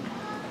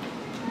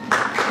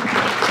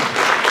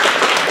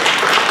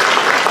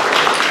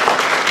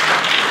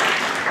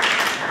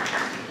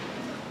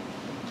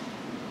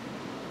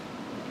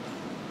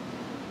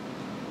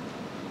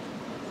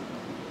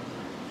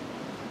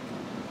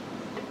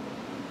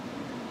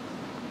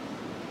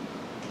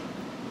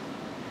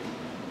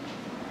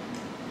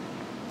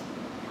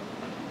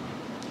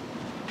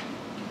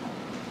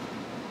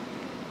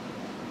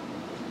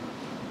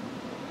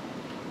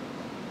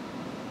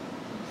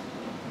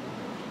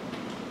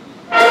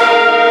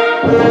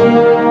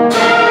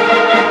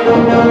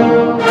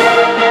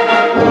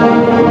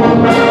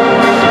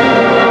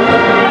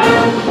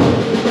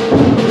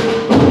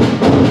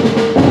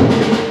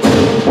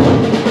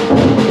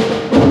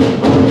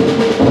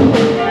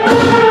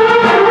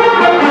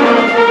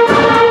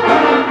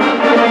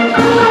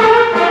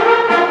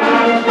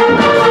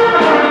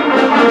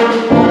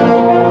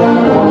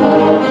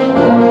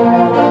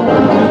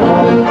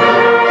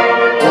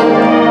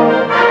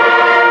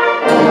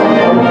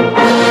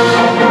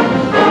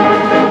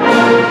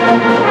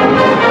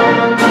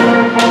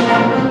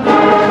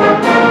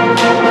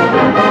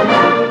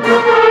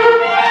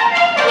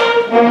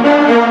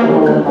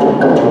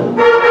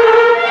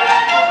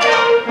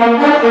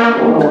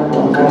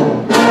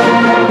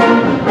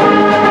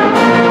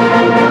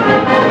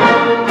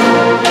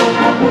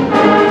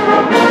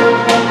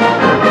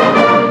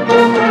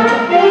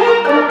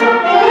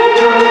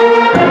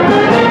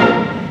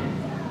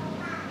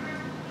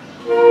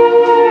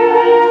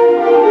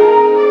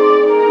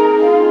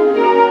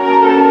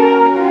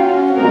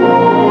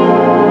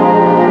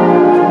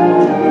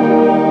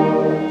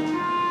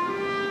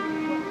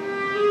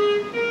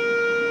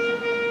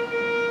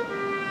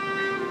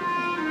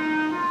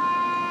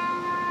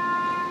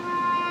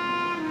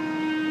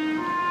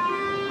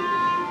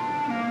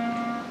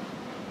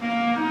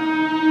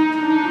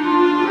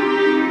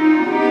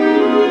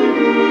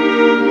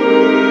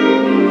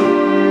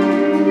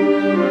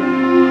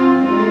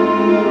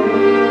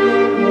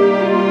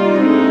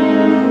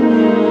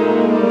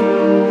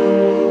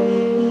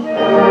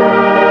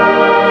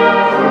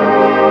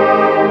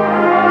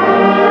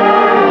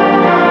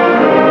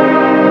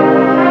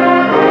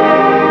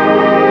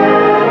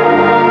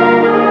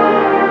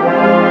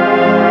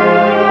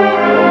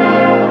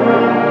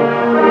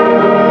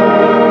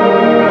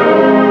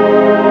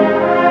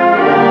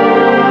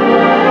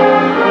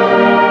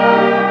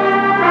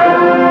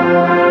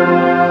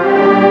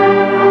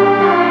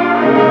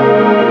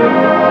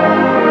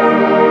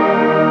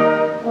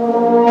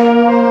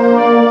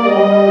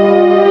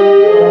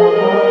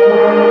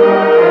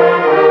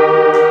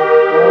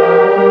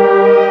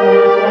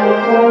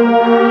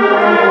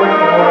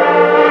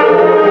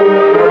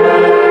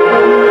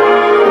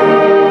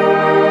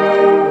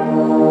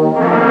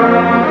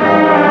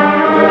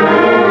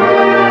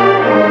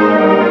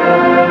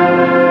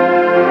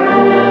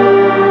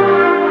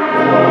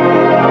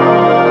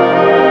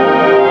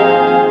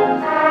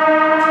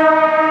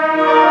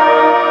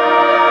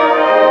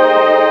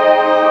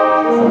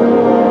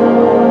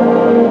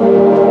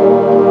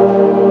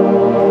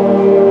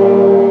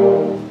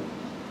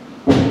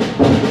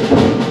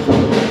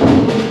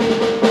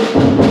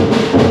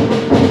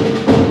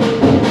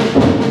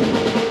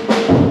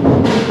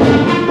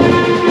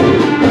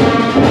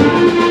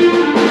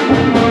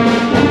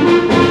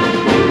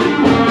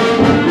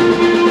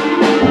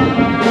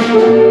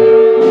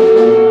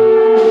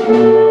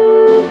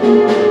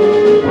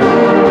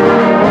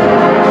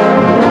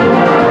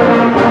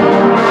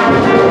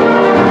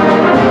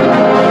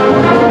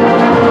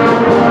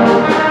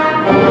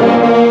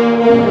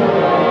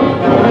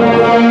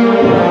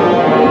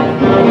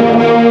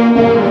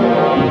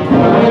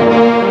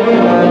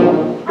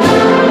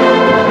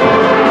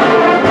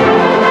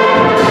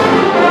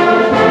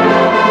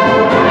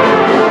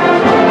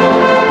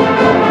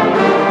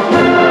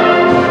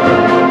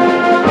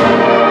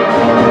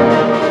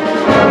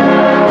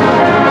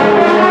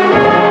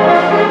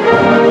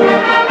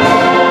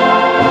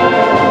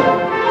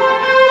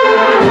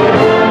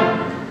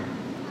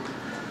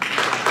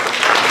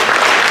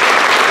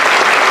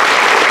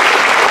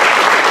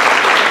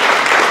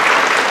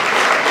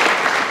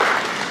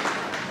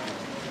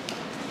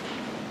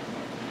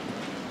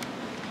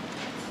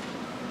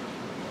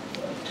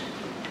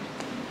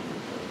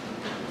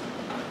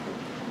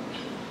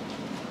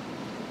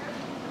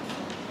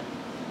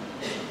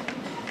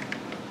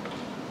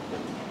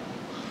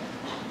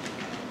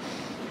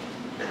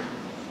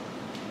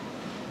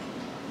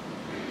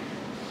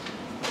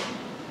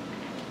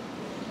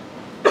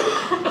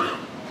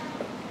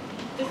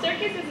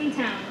 circus is in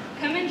town.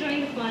 Come and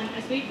join the fun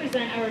as we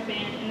present our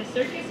band in the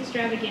circus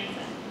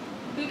extravaganza.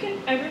 Who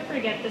can ever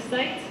forget the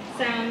sights,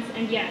 sounds,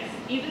 and yes,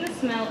 even the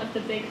smell of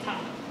the big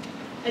top?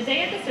 A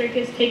Day at the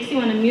Circus takes you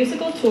on a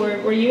musical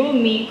tour where you will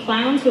meet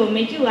clowns who will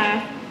make you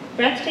laugh,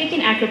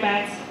 breathtaking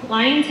acrobats,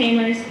 lion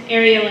tamers,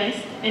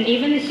 aerialists, and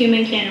even the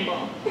human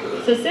cannonball.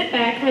 So sit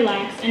back,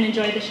 relax, and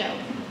enjoy the show.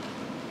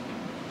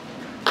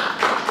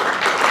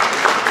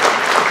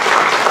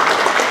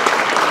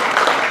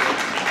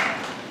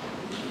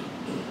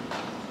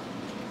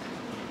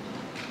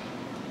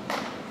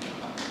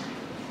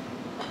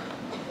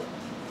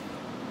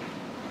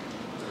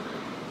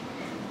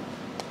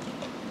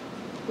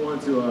 I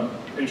want to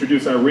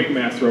introduce our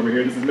ringmaster over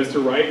here. This is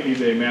Mr. Wright.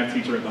 He's a math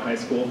teacher at the high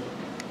school.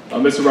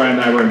 Mr. Wright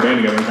and I were in band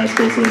together in high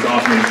school, so it's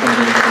awesome to come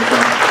here and help us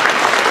out.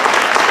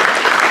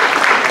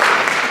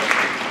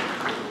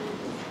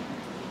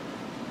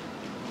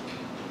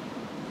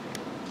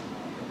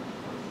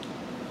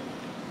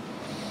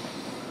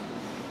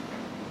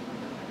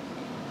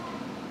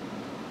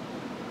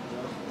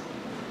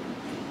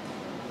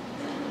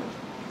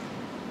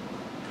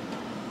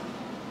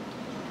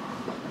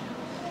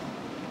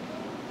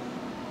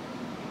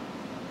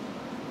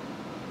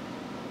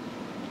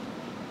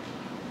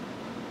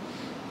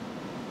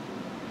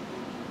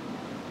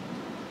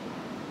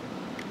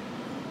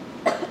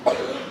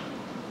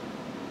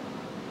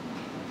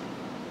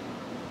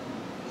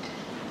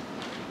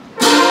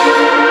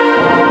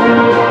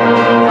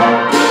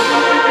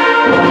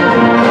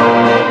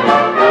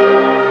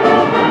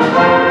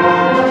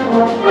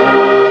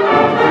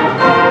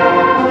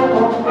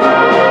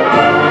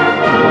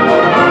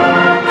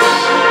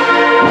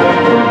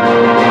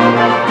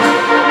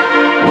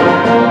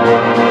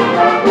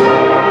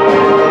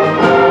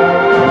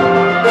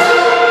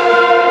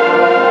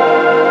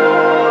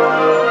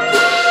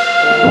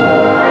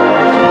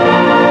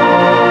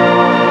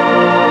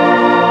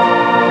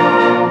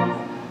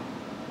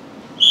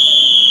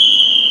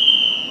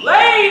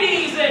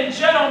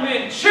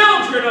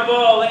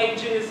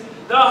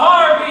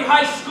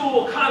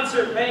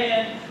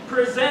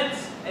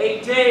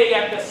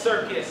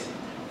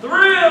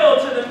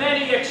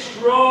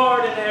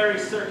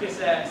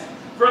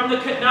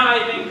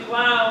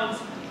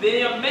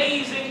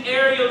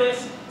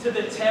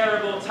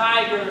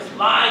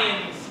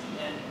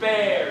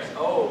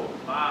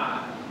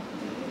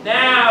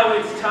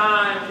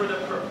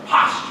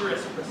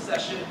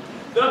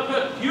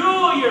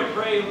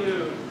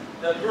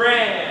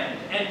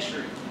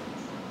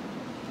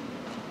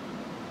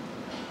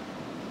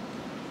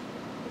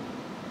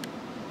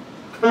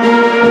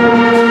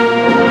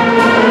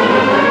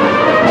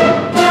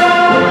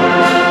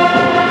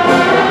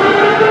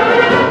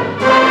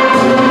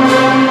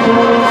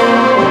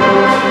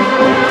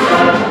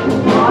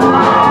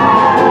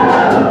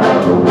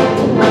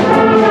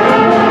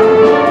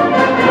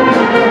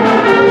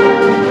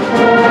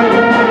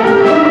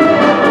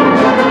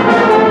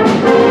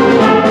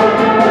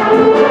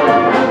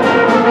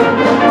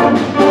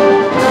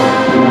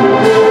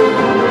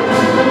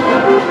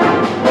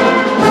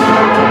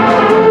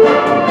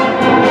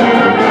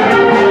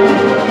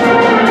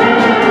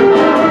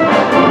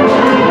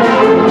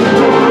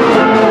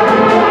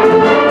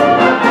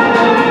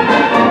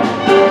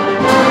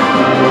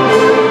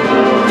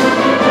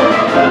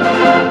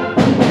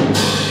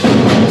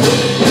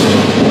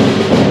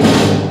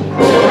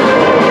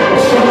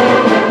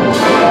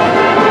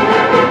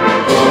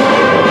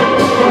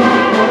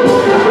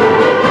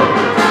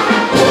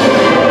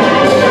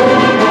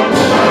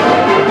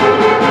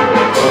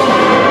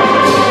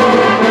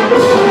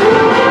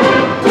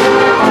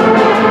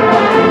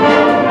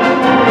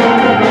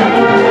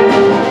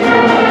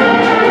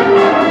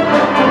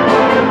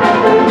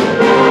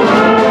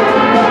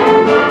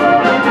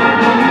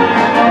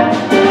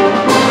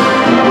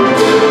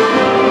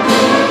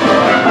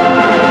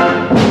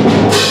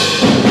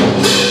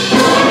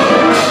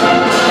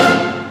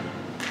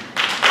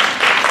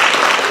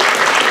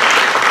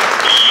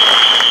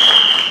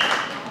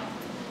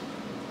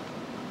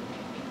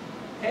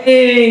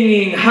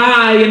 Hanging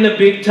high in the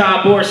big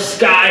top or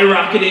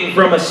skyrocketing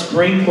from a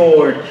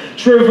springboard,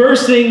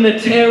 traversing the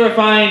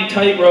terrifying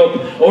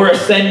tightrope or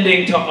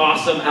ascending to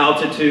awesome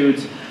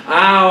altitudes.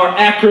 Our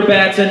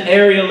acrobats and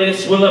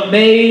aerialists will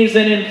amaze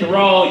and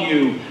enthrall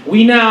you.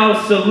 We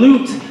now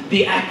salute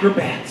the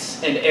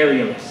acrobats and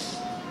aerialists.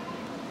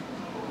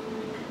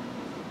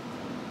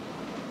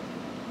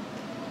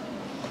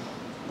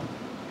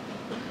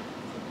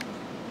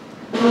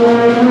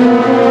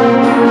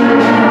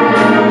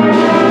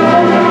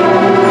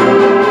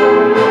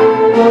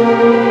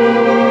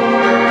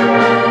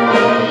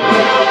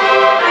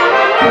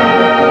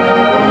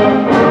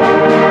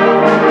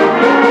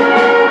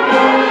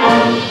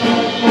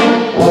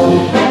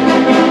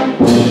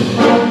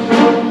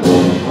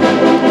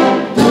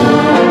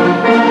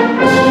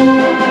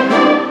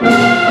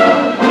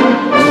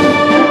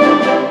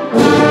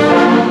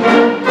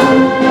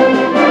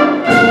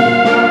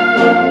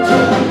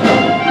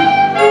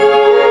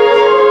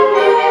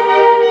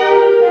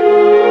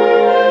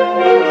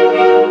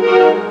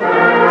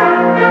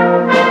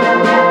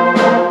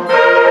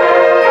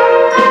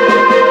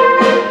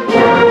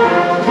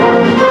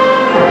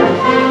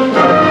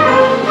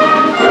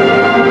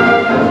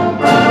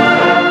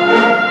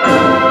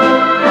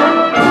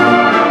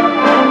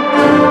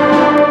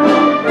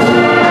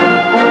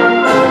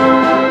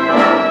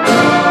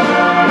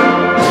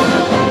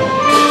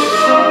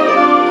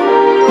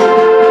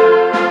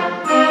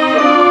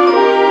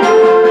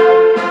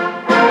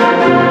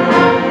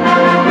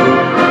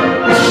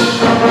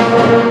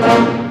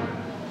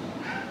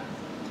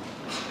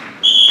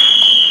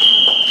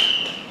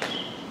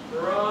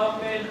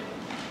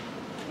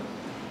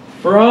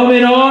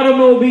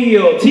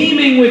 wheel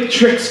teeming with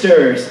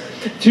tricksters,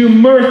 to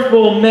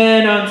mirthful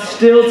men on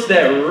stilts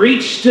that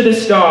reach to the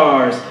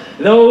stars.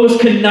 Those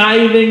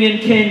conniving and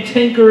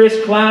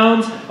cantankerous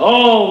clowns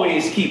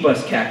always keep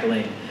us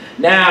cackling.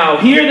 Now,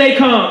 here they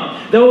come,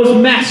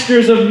 those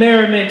masters of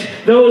merriment,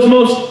 those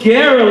most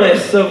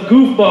garrulous of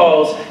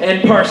goofballs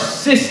and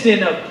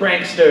persistent of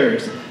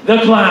pranksters,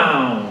 the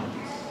clowns.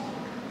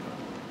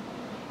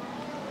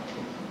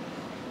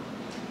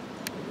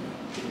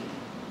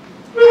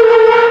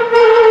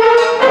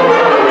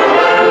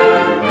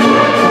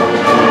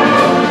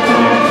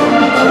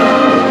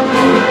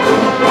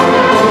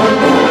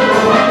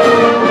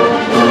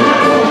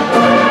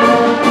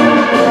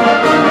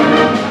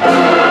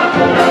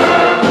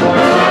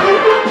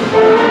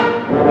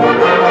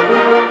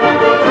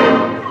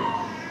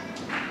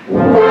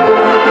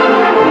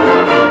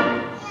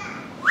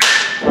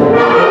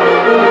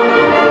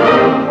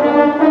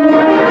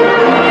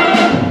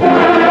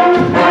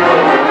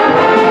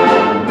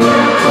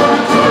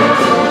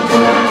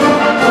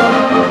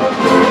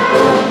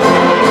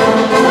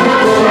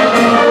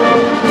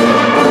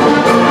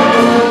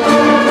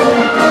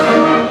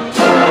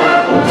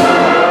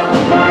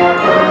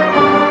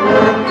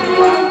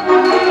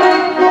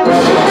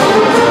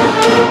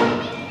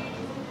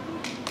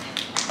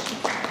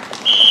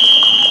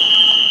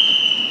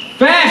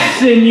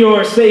 Fasten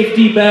your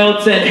safety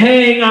belts and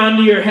hang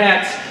onto your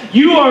hats.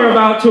 You are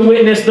about to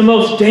witness the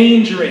most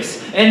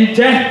dangerous and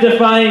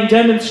death-defying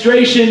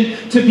demonstration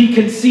to be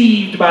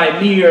conceived by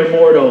mere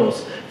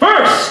mortals.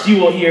 First, you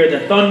will hear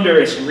the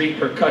thunderous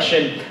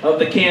repercussion of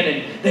the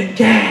cannon, then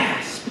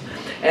gasp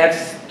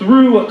as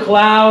through a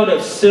cloud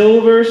of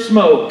silver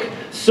smoke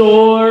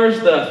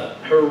soars the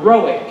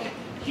heroic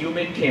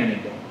human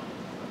cannonball.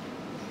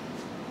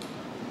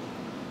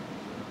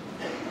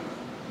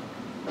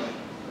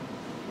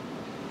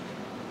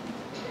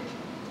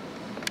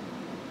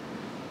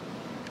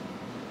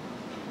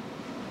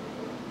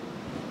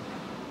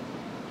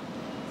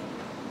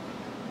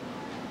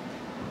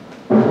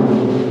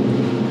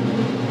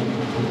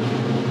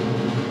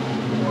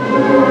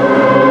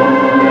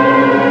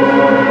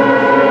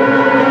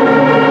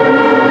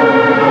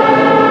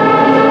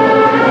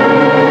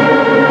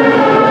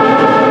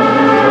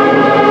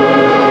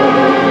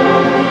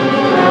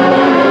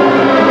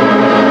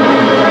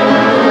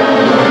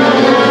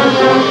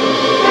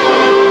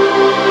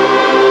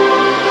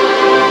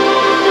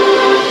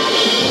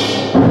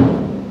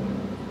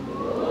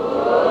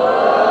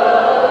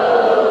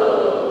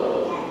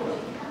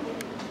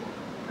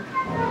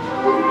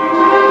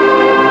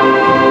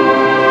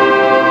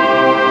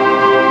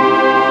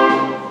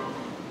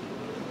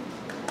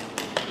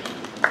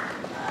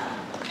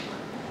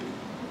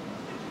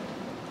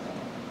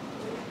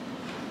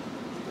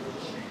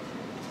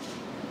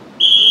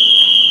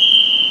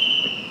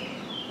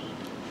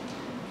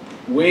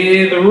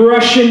 With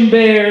Russian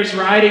bears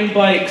riding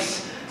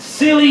bikes,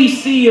 silly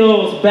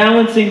seals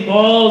balancing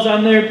balls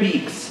on their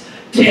beaks,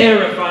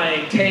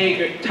 terrifying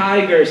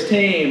tigers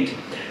tamed,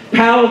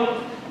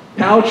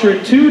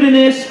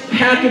 paltritudinous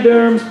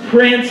pachyderms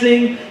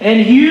prancing, and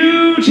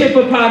huge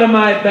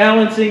hippopotami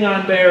balancing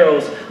on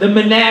barrels, the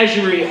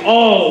menagerie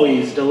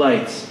always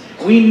delights.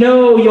 We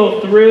know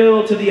you'll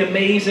thrill to the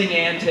amazing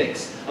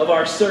antics of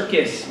our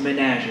circus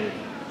menagerie.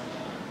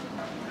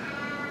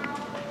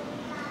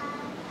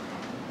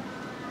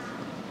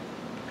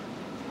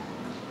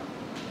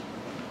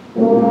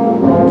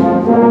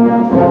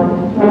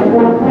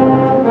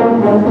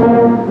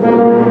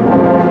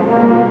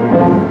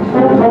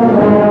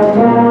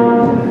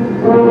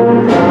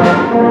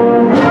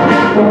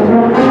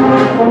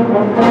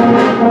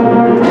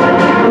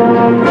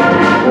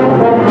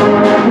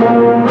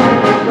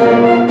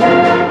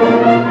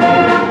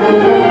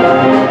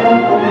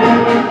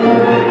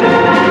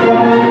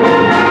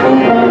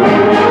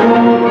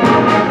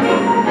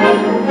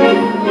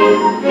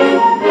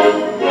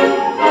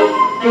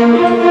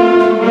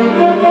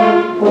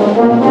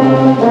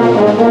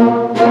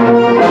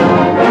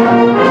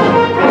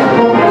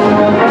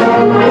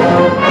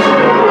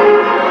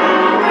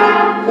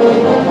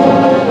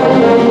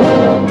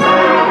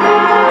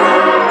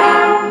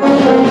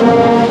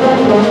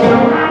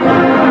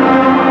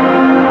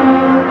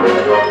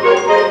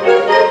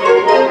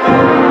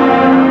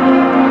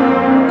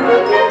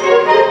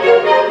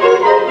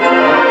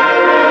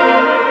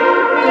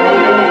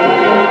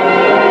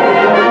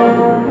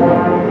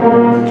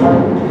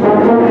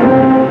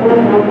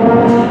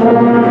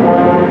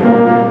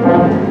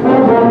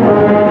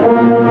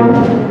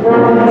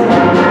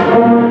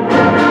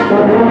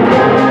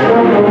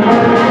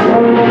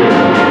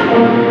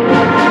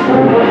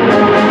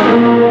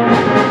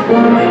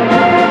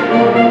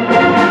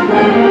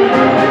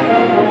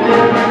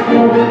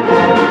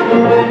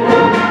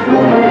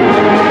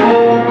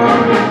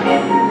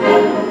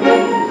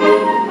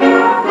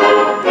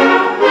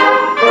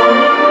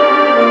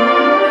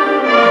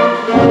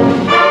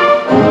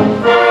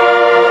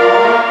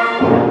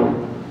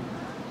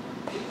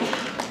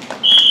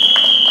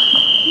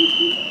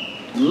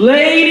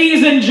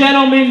 and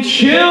gentlemen,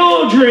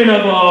 children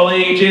of all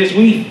ages,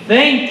 we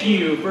thank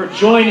you for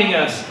joining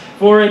us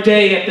for a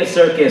day at the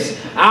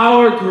circus.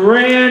 Our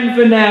grand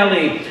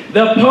finale,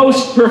 the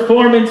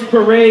post-performance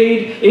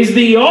parade, is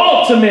the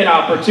ultimate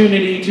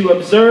opportunity to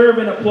observe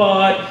and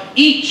applaud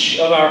each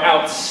of our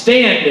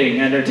outstanding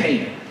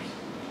entertainers.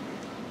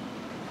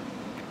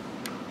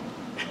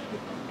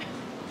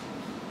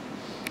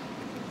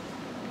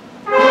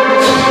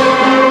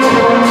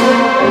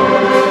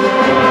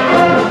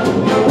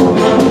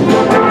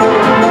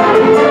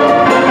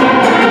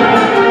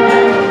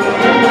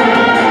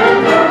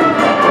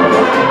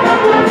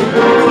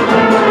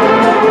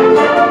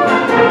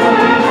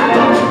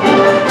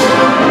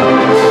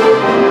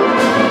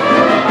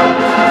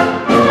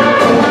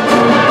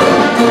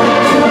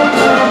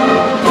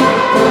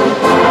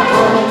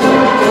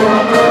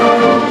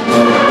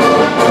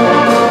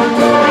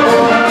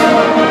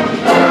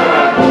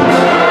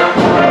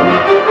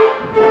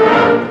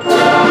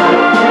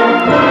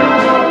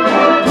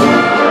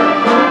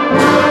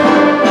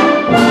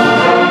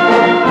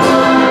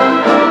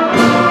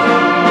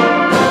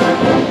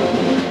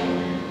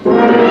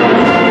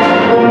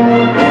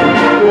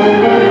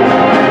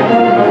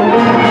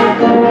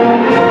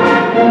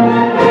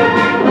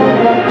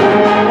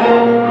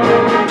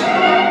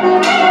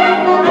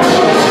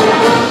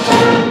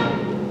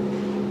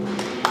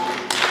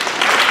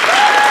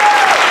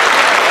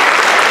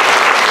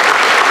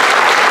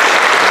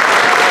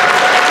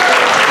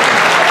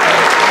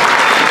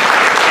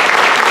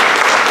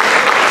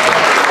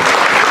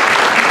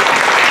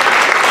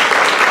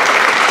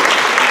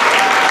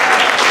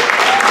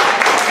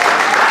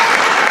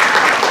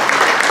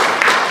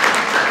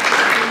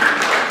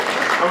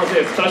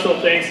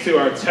 To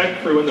our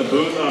tech crew in the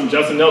booth.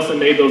 Justin Nelson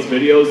made those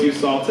videos you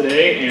saw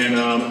today, and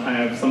I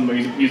have some of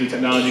the music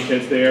technology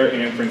kids there,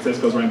 and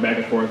Francisco's running back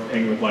and forth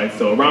hanging with lights.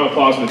 So a round of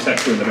applause for the tech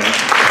crew in the back.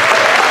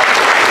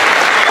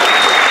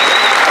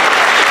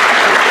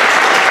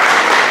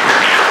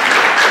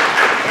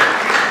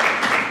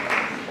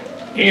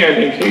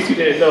 And in case you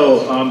didn't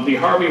know, the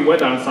Harvey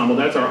Wind Ensemble,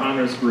 that's our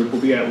honors group, will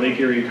be at Lake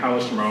Erie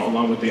College tomorrow,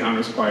 along with the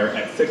honors choir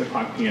at 6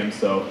 o'clock p.m.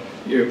 So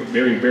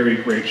very, very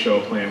great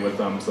show planned with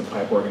some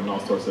pipe organ and all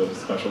sorts of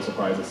special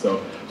surprises.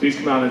 So please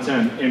come out and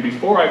attend. And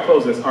before I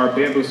close this, our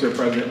band booster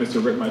president,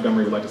 Mr. Rick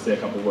Montgomery, would like to say a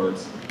couple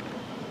words.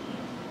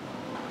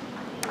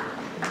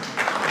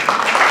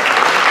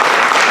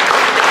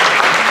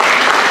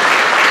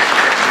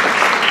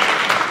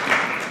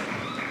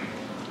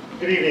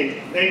 Good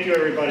evening. Thank you,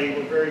 everybody.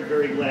 We're very,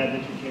 very glad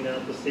that you came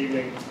out this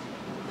evening.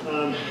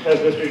 As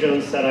Mr.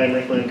 Jones said, I'm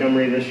Rick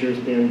Montgomery, this year's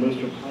band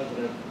booster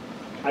president.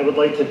 I would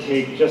like to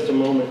take just a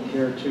moment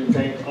here to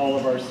thank all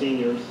of our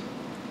seniors.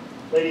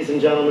 Ladies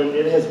and gentlemen,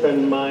 it has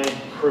been my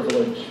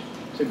privilege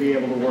to be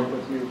able to work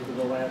with you for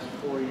the last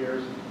 4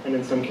 years, and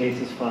in some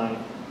cases 5.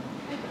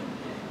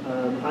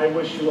 I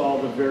wish you all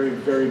the very,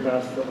 very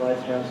best that life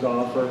has to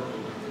offer.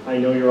 I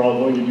know you're all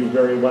going to do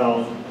very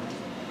well.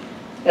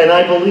 And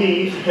I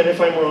believe, and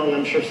if I'm wrong,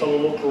 I'm sure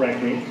someone will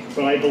correct me,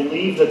 but I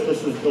believe that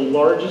this is the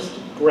largest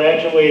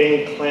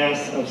graduating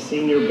class of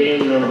senior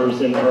band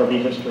members in Harvey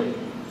history.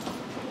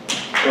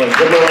 So give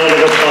them a round of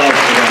applause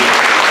for that.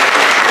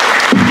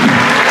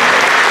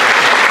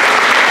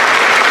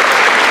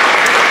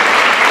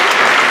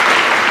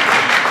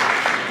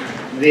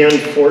 The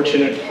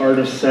unfortunate part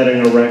of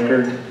setting a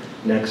record,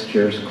 next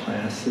year's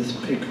class is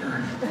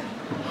bigger.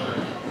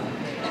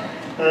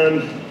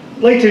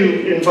 I'd like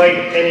to invite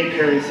any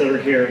parents that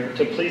are here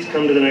to please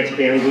come to the next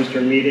Band Booster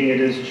meeting. It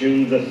is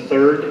June the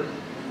 3rd.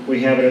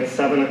 We have it at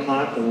 7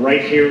 o'clock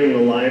right here in the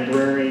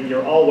library.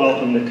 You're all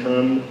welcome to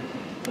come.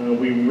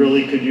 We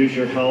really could use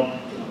your help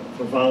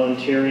for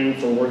volunteering,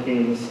 for working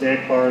in the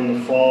snack bar in the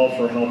fall,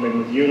 for helping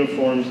with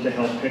uniforms, to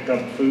help pick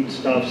up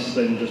foodstuffs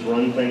and just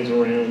run things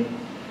around.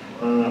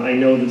 I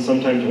know that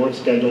sometimes work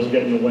schedules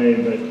get in the way,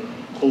 but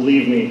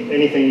believe me,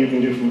 anything you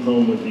can do from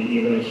home would be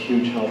even a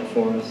huge help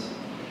for us.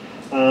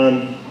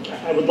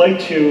 I would like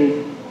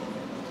to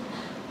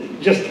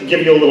just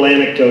give you a little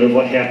anecdote of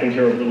what happened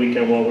here over the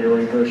weekend while we were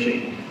in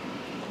Hershey.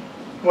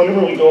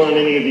 Whenever we go on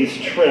any of these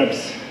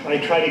trips, I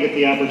try to get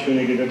the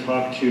opportunity to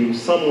talk to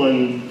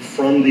someone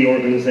from the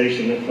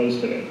organization that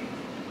hosted it.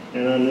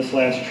 And on this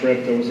last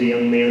trip, there was a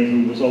young man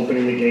who was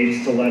opening the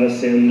gates to let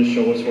us in, to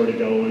show us where to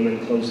go, and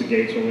then close the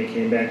gates when we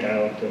came back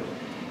out. And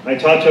I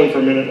talked to him for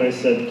a minute, and I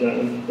said,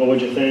 well,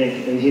 what'd you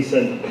think? And he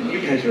said,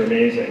 you guys are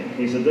amazing.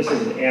 He said, this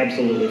is an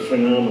absolutely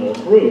phenomenal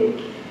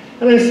group.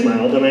 And I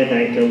smiled, and I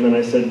thanked him, and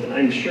I said,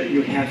 I'm sure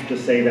you have to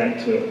say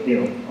that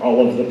to,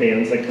 all of the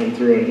bands that come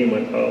through. And he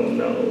went, oh,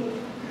 no.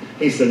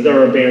 He said,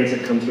 there are bands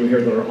that come through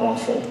here that are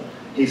awful.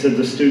 He said,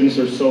 the students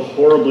are so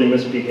horribly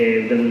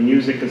misbehaved, and the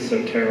music is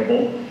so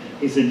terrible.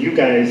 He said, you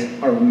guys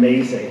are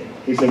amazing.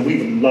 He said, we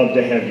would love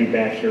to have you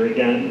back here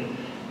again.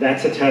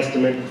 That's a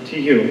testament to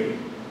you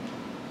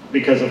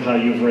because of how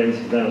you've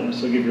raised them.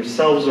 So give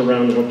yourselves a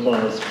round of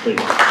applause, please.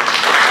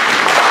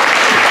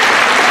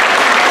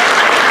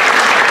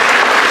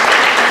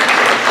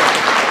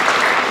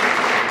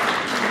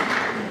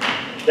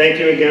 Thank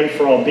you again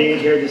for all being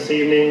here this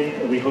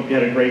evening. We hope you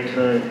had a great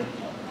time.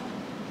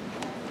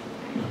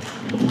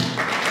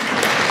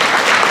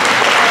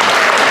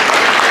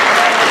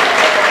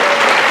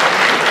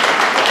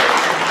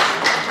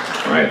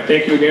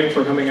 thank you again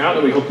for coming out,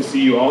 and we hope to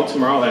see you all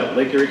tomorrow at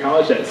Lake Erie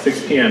College at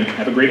 6 p.m.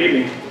 Have a great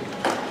evening.